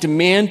might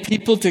demand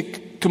people to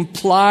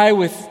comply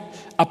with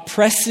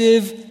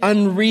oppressive,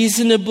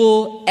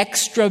 unreasonable,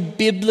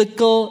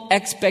 extra-biblical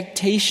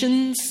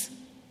expectations.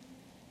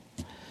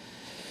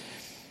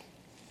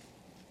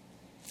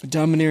 A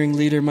domineering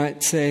leader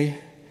might say,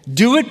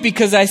 do it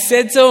because I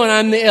said so and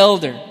I'm the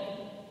elder.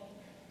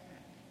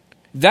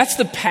 That's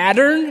the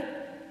pattern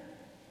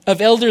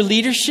of elder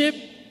leadership.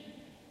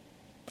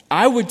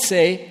 I would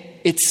say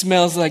it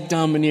smells like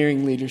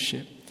domineering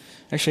leadership.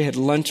 Actually, I had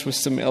lunch with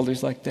some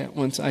elders like that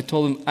once. I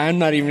told them, I'm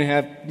not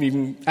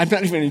even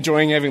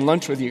enjoying having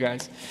lunch with you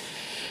guys.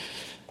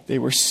 They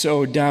were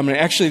so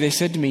dominant. Actually, they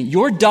said to me,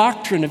 your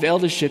doctrine of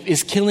eldership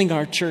is killing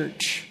our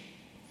church.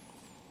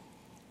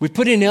 We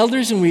put in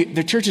elders and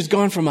the church has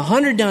gone from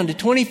 100 down to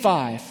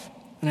 25.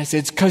 And I said,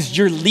 it's because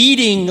you're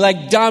leading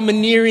like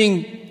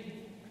domineering.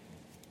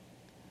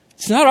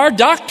 It's not our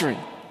doctrine.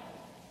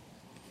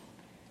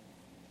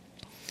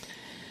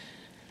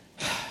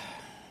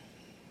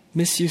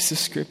 Misuse of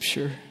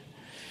Scripture.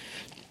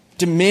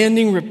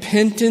 Demanding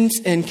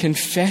repentance and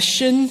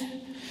confession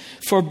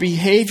for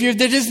behavior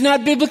that is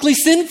not biblically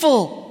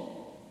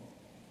sinful.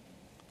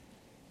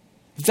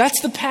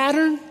 That's the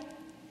pattern.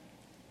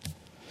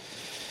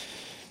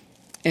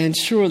 And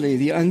surely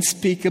the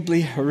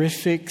unspeakably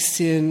horrific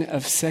sin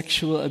of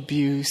sexual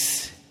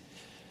abuse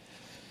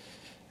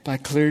by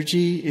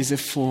clergy is a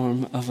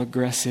form of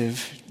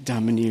aggressive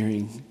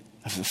domineering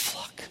of the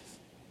flock.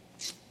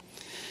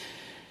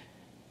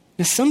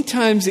 Now,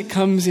 sometimes it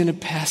comes in a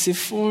passive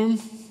form.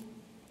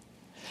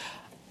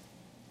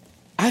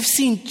 I've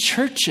seen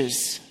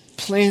churches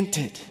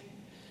planted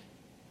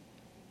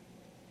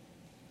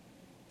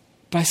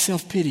by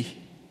self-pity.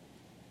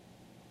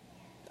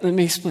 Let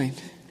me explain.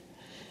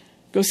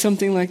 Goes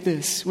something like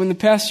this. When the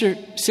pastor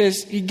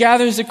says, he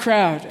gathers a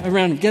crowd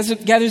around him,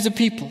 gathers a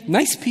people,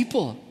 nice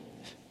people.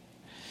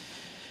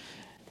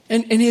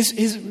 And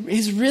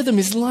his rhythm,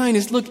 his line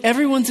is, look,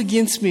 everyone's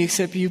against me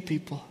except you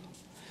people.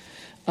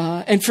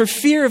 And for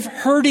fear of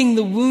hurting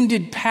the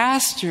wounded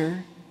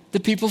pastor, the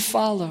people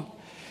follow.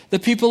 The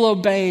people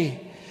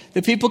obey.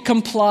 The people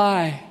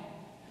comply.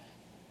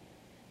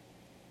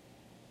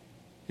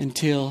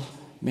 until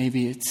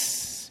maybe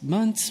it's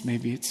months,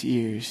 maybe it's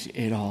years,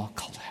 it all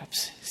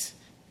collapses.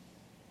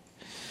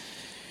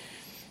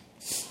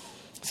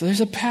 So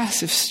there's a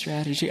passive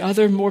strategy.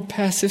 Other more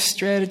passive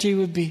strategy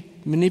would be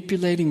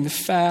manipulating the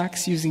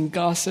facts, using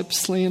gossip,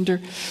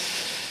 slander,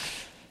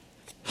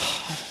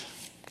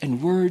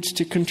 and words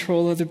to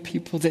control other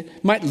people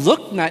that might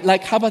look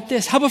like, how about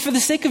this? How about for the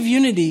sake of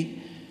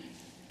unity,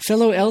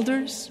 fellow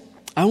elders,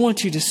 I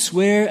want you to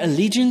swear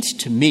allegiance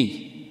to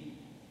me.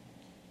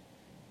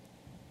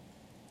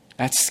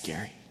 That's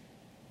scary.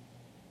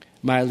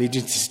 My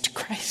allegiance is to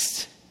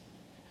Christ.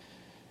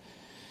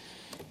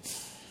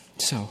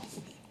 So,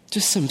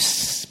 just some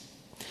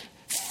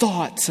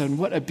thoughts on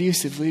what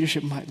abusive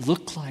leadership might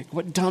look like,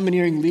 what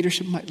domineering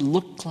leadership might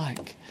look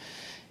like.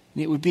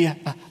 And it would be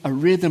a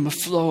rhythm, a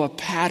flow, a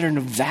pattern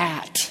of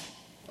that.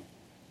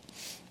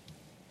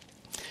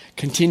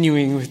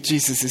 Continuing with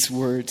Jesus'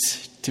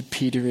 words to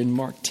Peter in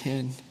Mark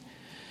 10,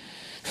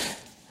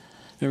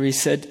 where he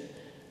said,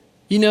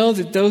 you know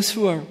that those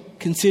who are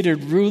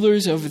considered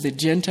rulers over the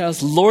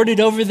Gentiles lord it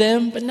over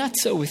them, but not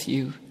so with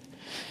you.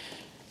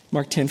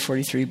 Mark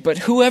 10:43. But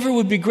whoever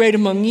would be great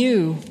among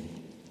you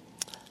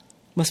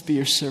must be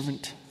your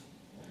servant.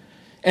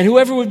 And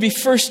whoever would be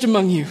first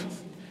among you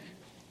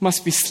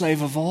must be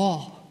slave of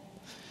all.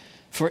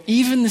 For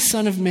even the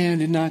Son of Man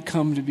did not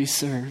come to be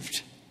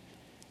served,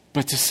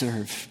 but to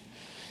serve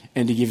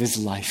and to give his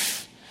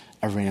life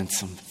a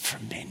ransom for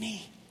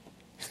many.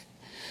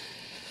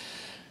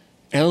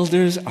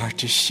 Elders are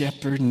to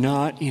shepherd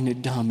not in a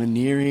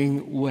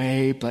domineering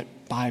way, but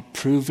by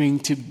proving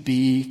to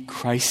be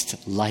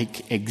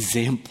Christ-like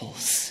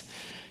examples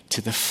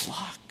to the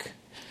flock,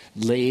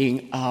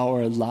 laying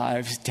our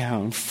lives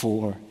down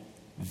for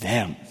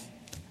them,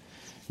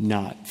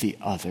 not the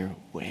other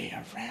way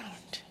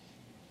around.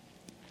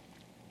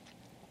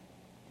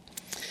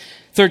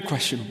 Third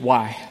question,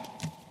 why?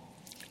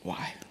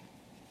 Why?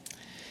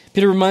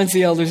 Peter reminds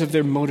the elders of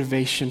their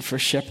motivation for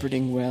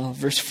shepherding well.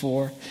 Verse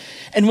 4,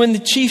 and when the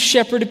chief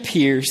shepherd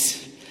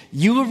appears,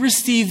 you will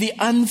receive the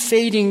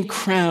unfading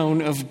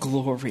crown of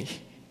glory.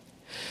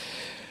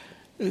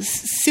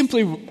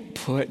 Simply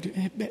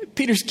put,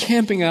 Peter's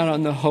camping out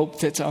on the hope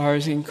that's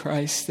ours in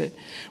Christ, that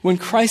when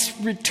Christ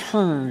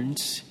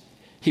returns,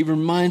 he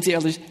reminds the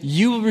elders,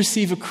 you will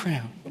receive a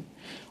crown.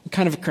 What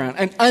kind of a crown?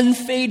 An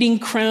unfading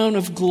crown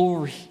of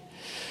glory.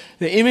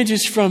 The image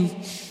is from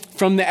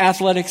the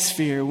athletic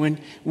sphere,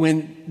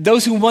 when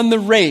those who won the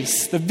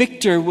race, the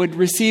victor, would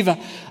receive a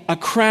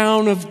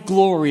crown of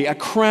glory, a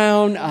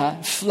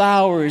crown,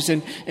 flowers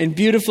and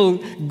beautiful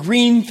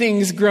green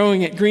things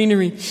growing at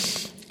greenery.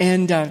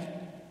 And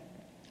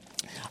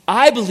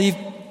I believe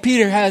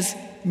Peter has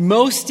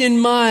most in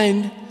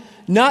mind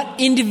not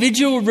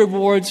individual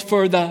rewards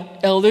for the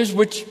elders,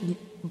 which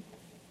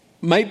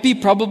might be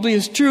probably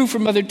is true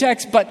from other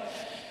texts, but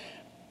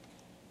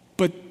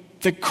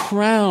the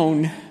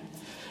crown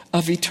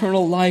of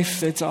eternal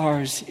life that's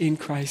ours in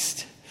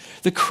Christ.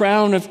 The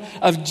crown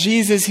of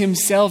Jesus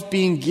himself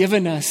being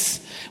given us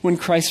when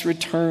Christ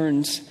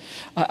returns.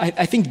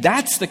 I think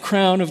that's the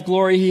crown of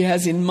glory he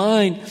has in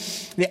mind.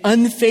 The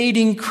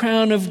unfading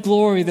crown of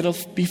glory that'll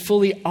be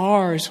fully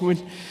ours when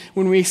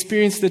we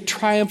experience the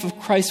triumph of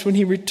Christ when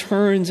he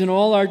returns and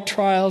all our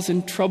trials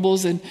and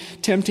troubles and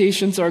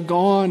temptations are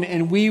gone,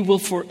 and we will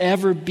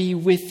forever be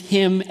with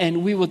him,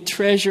 and we will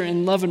treasure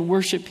and love and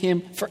worship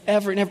him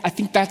forever and ever. I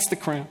think that's the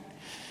crown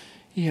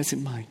he has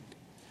in mind.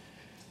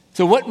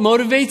 So what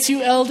motivates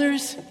you,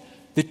 elders?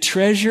 The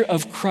treasure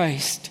of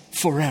Christ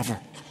forever.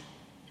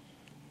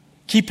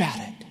 Keep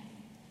at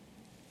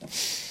it.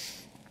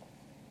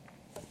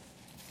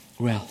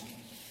 Well,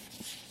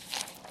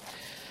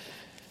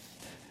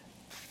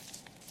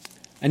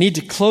 I need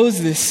to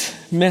close this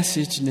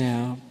message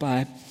now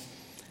by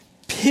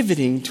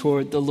pivoting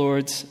toward the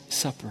Lord's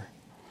Supper.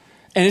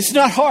 And it's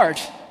not hard.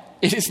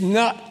 It is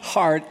not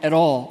hard at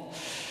all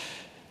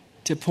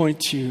to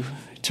point you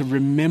to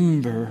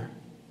remember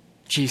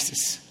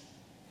Jesus.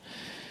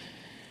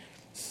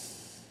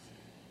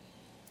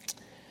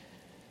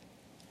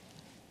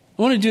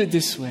 I want to do it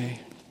this way.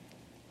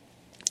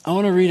 I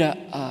want to read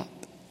I'm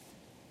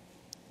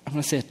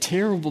going to say a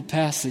terrible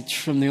passage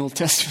from the Old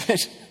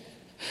Testament.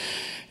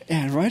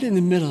 And right in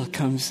the middle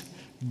comes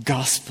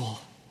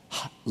gospel,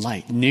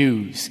 light,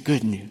 news,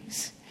 good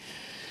news.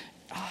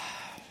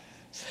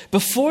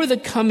 Before the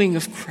coming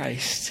of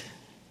Christ,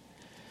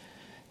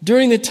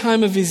 during the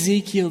time of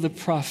Ezekiel the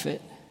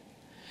prophet,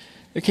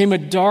 there came a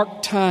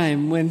dark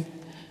time when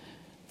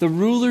the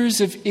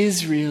rulers of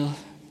Israel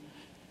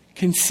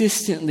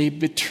consistently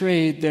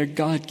betrayed their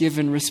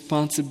God-given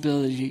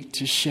responsibility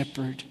to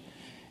shepherd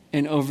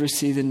and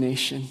oversee the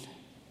nation.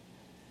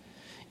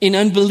 In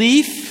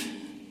unbelief,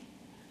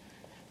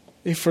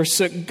 they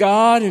forsook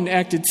God and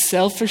acted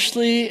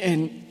selfishly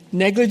and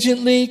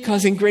negligently,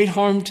 causing great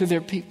harm to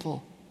their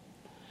people.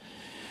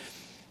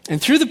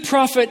 And through the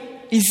prophet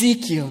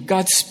Ezekiel,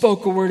 God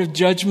spoke a word of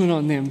judgment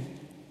on them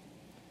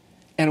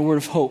and a word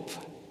of hope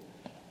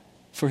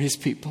for his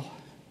people,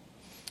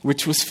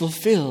 which was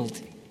fulfilled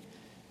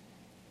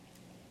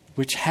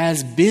which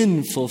has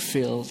been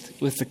fulfilled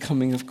with the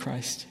coming of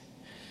Christ.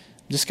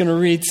 I'm just going to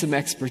read some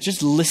experts.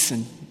 Just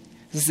listen.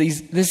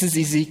 This is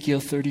Ezekiel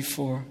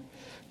 34.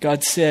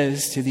 God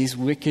says to these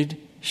wicked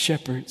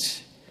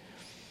shepherds,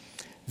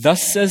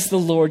 "Thus says the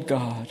Lord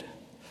God,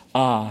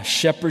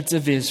 shepherds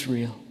of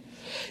Israel,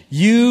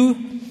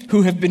 you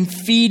who have been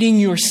feeding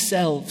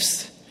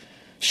yourselves,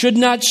 should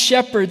not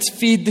shepherds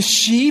feed the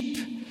sheep?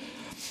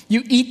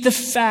 You eat the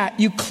fat,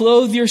 you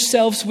clothe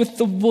yourselves with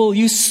the wool,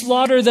 you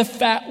slaughter the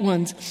fat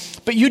ones,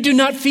 but you do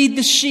not feed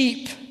the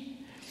sheep.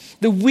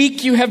 The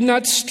weak you have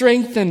not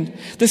strengthened,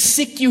 the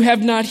sick you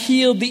have not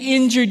healed, the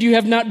injured you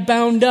have not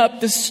bound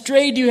up, the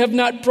strayed you have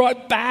not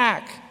brought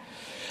back,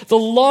 the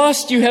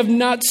lost you have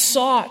not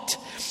sought,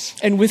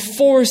 and with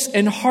force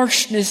and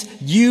harshness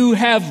you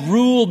have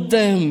ruled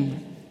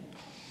them."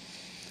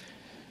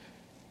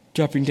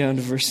 Dropping down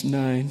to verse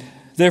 9.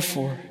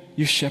 "Therefore,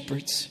 you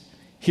shepherds,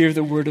 hear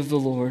the word of the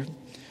Lord.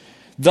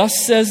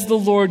 Thus says the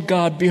Lord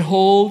God,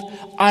 behold,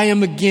 I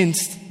am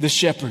against the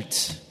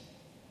shepherds.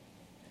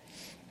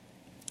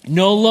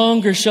 No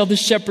longer shall the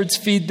shepherds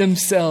feed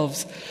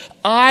themselves.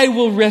 I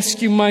will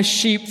rescue my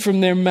sheep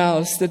from their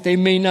mouths, that they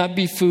may not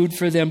be food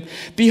for them.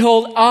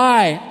 Behold,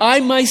 I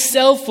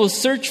myself will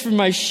search for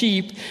my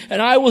sheep,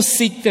 and I will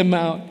seek them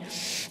out.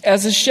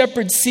 As a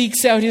shepherd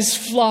seeks out his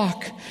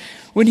flock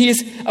when he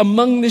is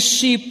among the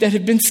sheep that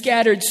have been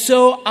scattered,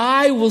 so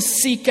I will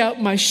seek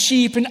out my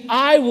sheep, and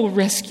I will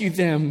rescue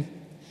them.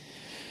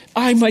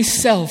 I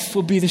myself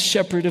will be the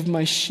shepherd of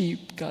my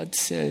sheep," God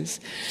says,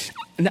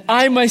 "and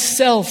I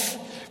myself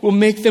will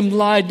make them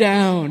lie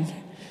down,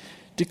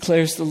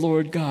 declares the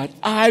Lord God.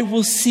 I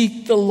will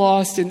seek the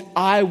lost, and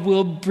I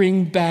will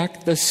bring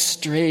back the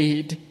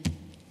strayed."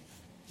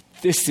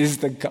 This is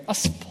the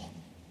gospel.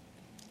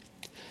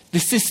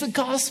 This is the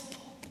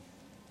gospel.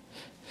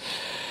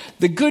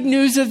 The good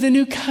news of the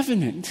new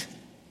covenant.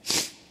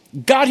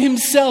 God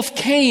himself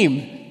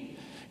came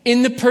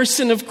in the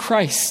person of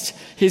Christ,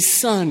 his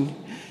Son,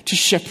 to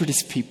shepherd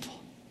his people.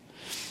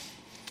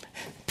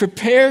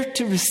 Prepare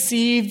to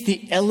receive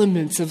the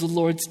elements of the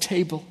Lord's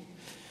table.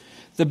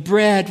 The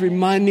bread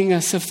reminding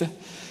us of the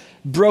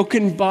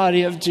broken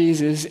body of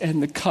Jesus,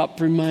 and the cup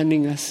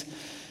reminding us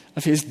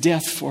of his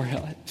death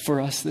for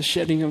us, the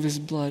shedding of his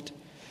blood.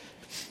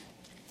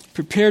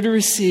 Prepare to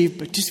receive,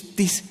 but just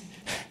these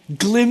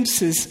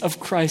glimpses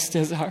of Christ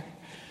as our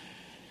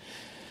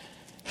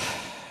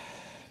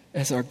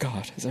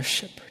God, as our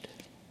shepherd.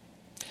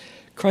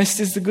 Christ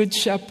is the good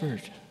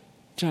shepherd,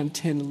 John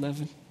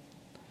 10:11.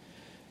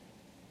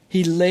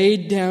 He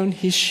laid down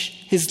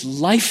his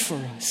life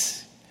for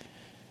us,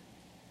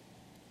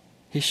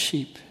 his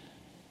sheep,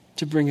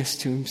 to bring us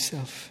to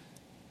himself.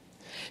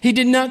 He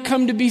did not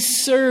come to be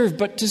served,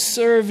 but to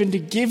serve and to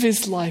give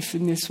his life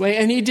in this way.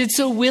 And he did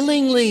so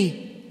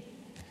willingly,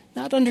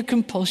 not under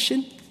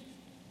compulsion,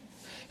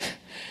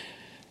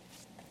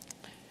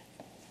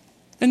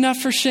 and not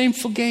for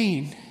shameful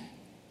gain,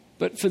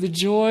 but for the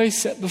joy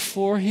set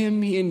before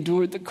him. He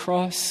endured the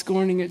cross,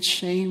 scorning its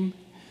shame,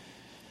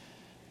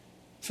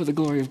 for the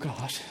glory of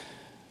God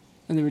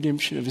and the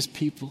redemption of his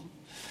people.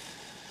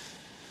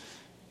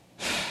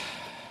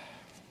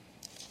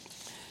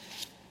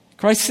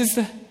 Christ is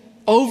the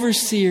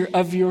overseer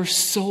of your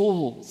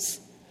souls.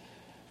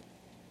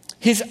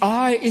 His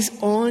eye is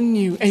on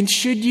you, and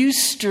should you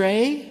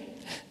stray,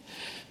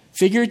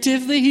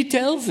 figuratively, he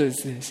tells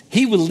us this,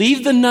 he will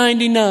leave the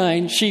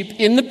 99 sheep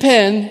in the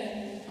pen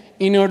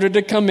in order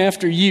to come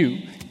after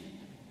you.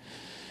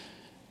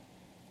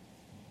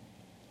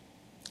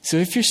 So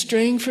if you're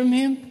straying from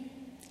him,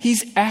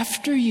 he's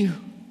after you.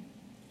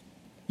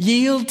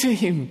 Yield to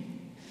him.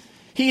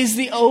 He is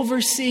the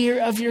overseer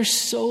of your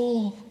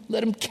soul.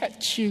 Let him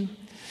catch you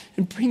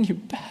and bring you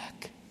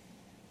back.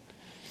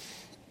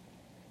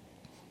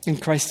 And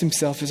Christ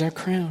himself is our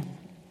crown,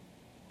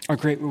 our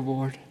great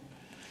reward,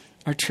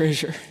 our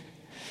treasure.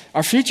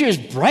 Our future is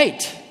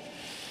bright,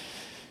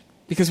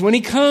 because when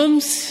he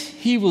comes,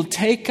 he will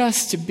take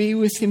us to be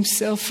with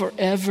himself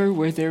forever,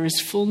 where there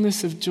is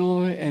fullness of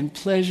joy and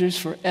pleasures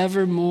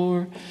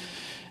forevermore,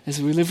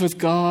 as we live with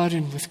God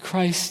and with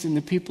Christ and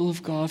the people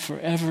of God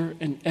forever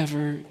and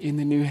ever in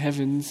the new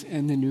heavens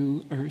and the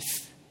new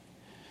earth.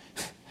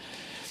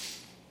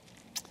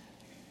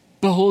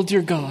 Behold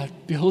your God,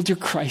 behold your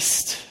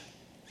Christ,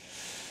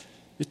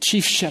 the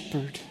chief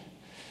shepherd,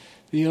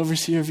 the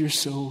overseer of your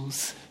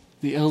souls,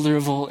 the elder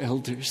of all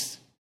elders.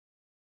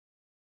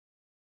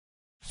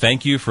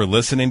 Thank you for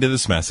listening to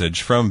this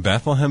message from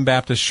Bethlehem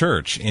Baptist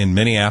Church in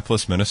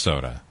Minneapolis,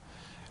 Minnesota.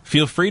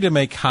 Feel free to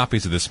make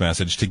copies of this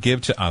message to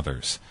give to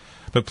others,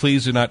 but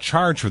please do not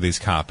charge for these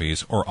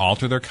copies or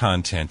alter their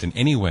content in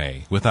any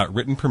way without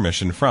written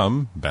permission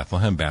from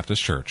Bethlehem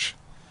Baptist Church.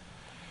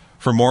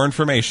 For more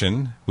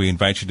information, we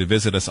invite you to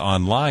visit us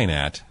online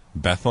at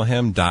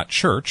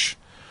bethlehem.church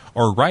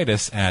or write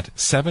us at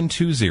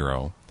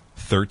 720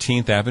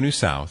 13th Avenue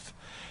South,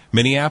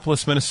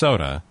 Minneapolis,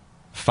 Minnesota,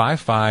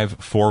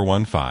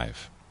 55415.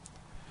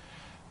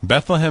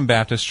 Bethlehem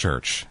Baptist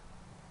Church,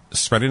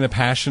 spreading a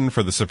passion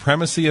for the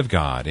supremacy of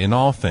God in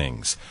all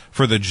things,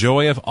 for the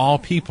joy of all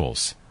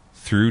peoples,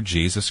 through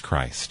Jesus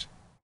Christ.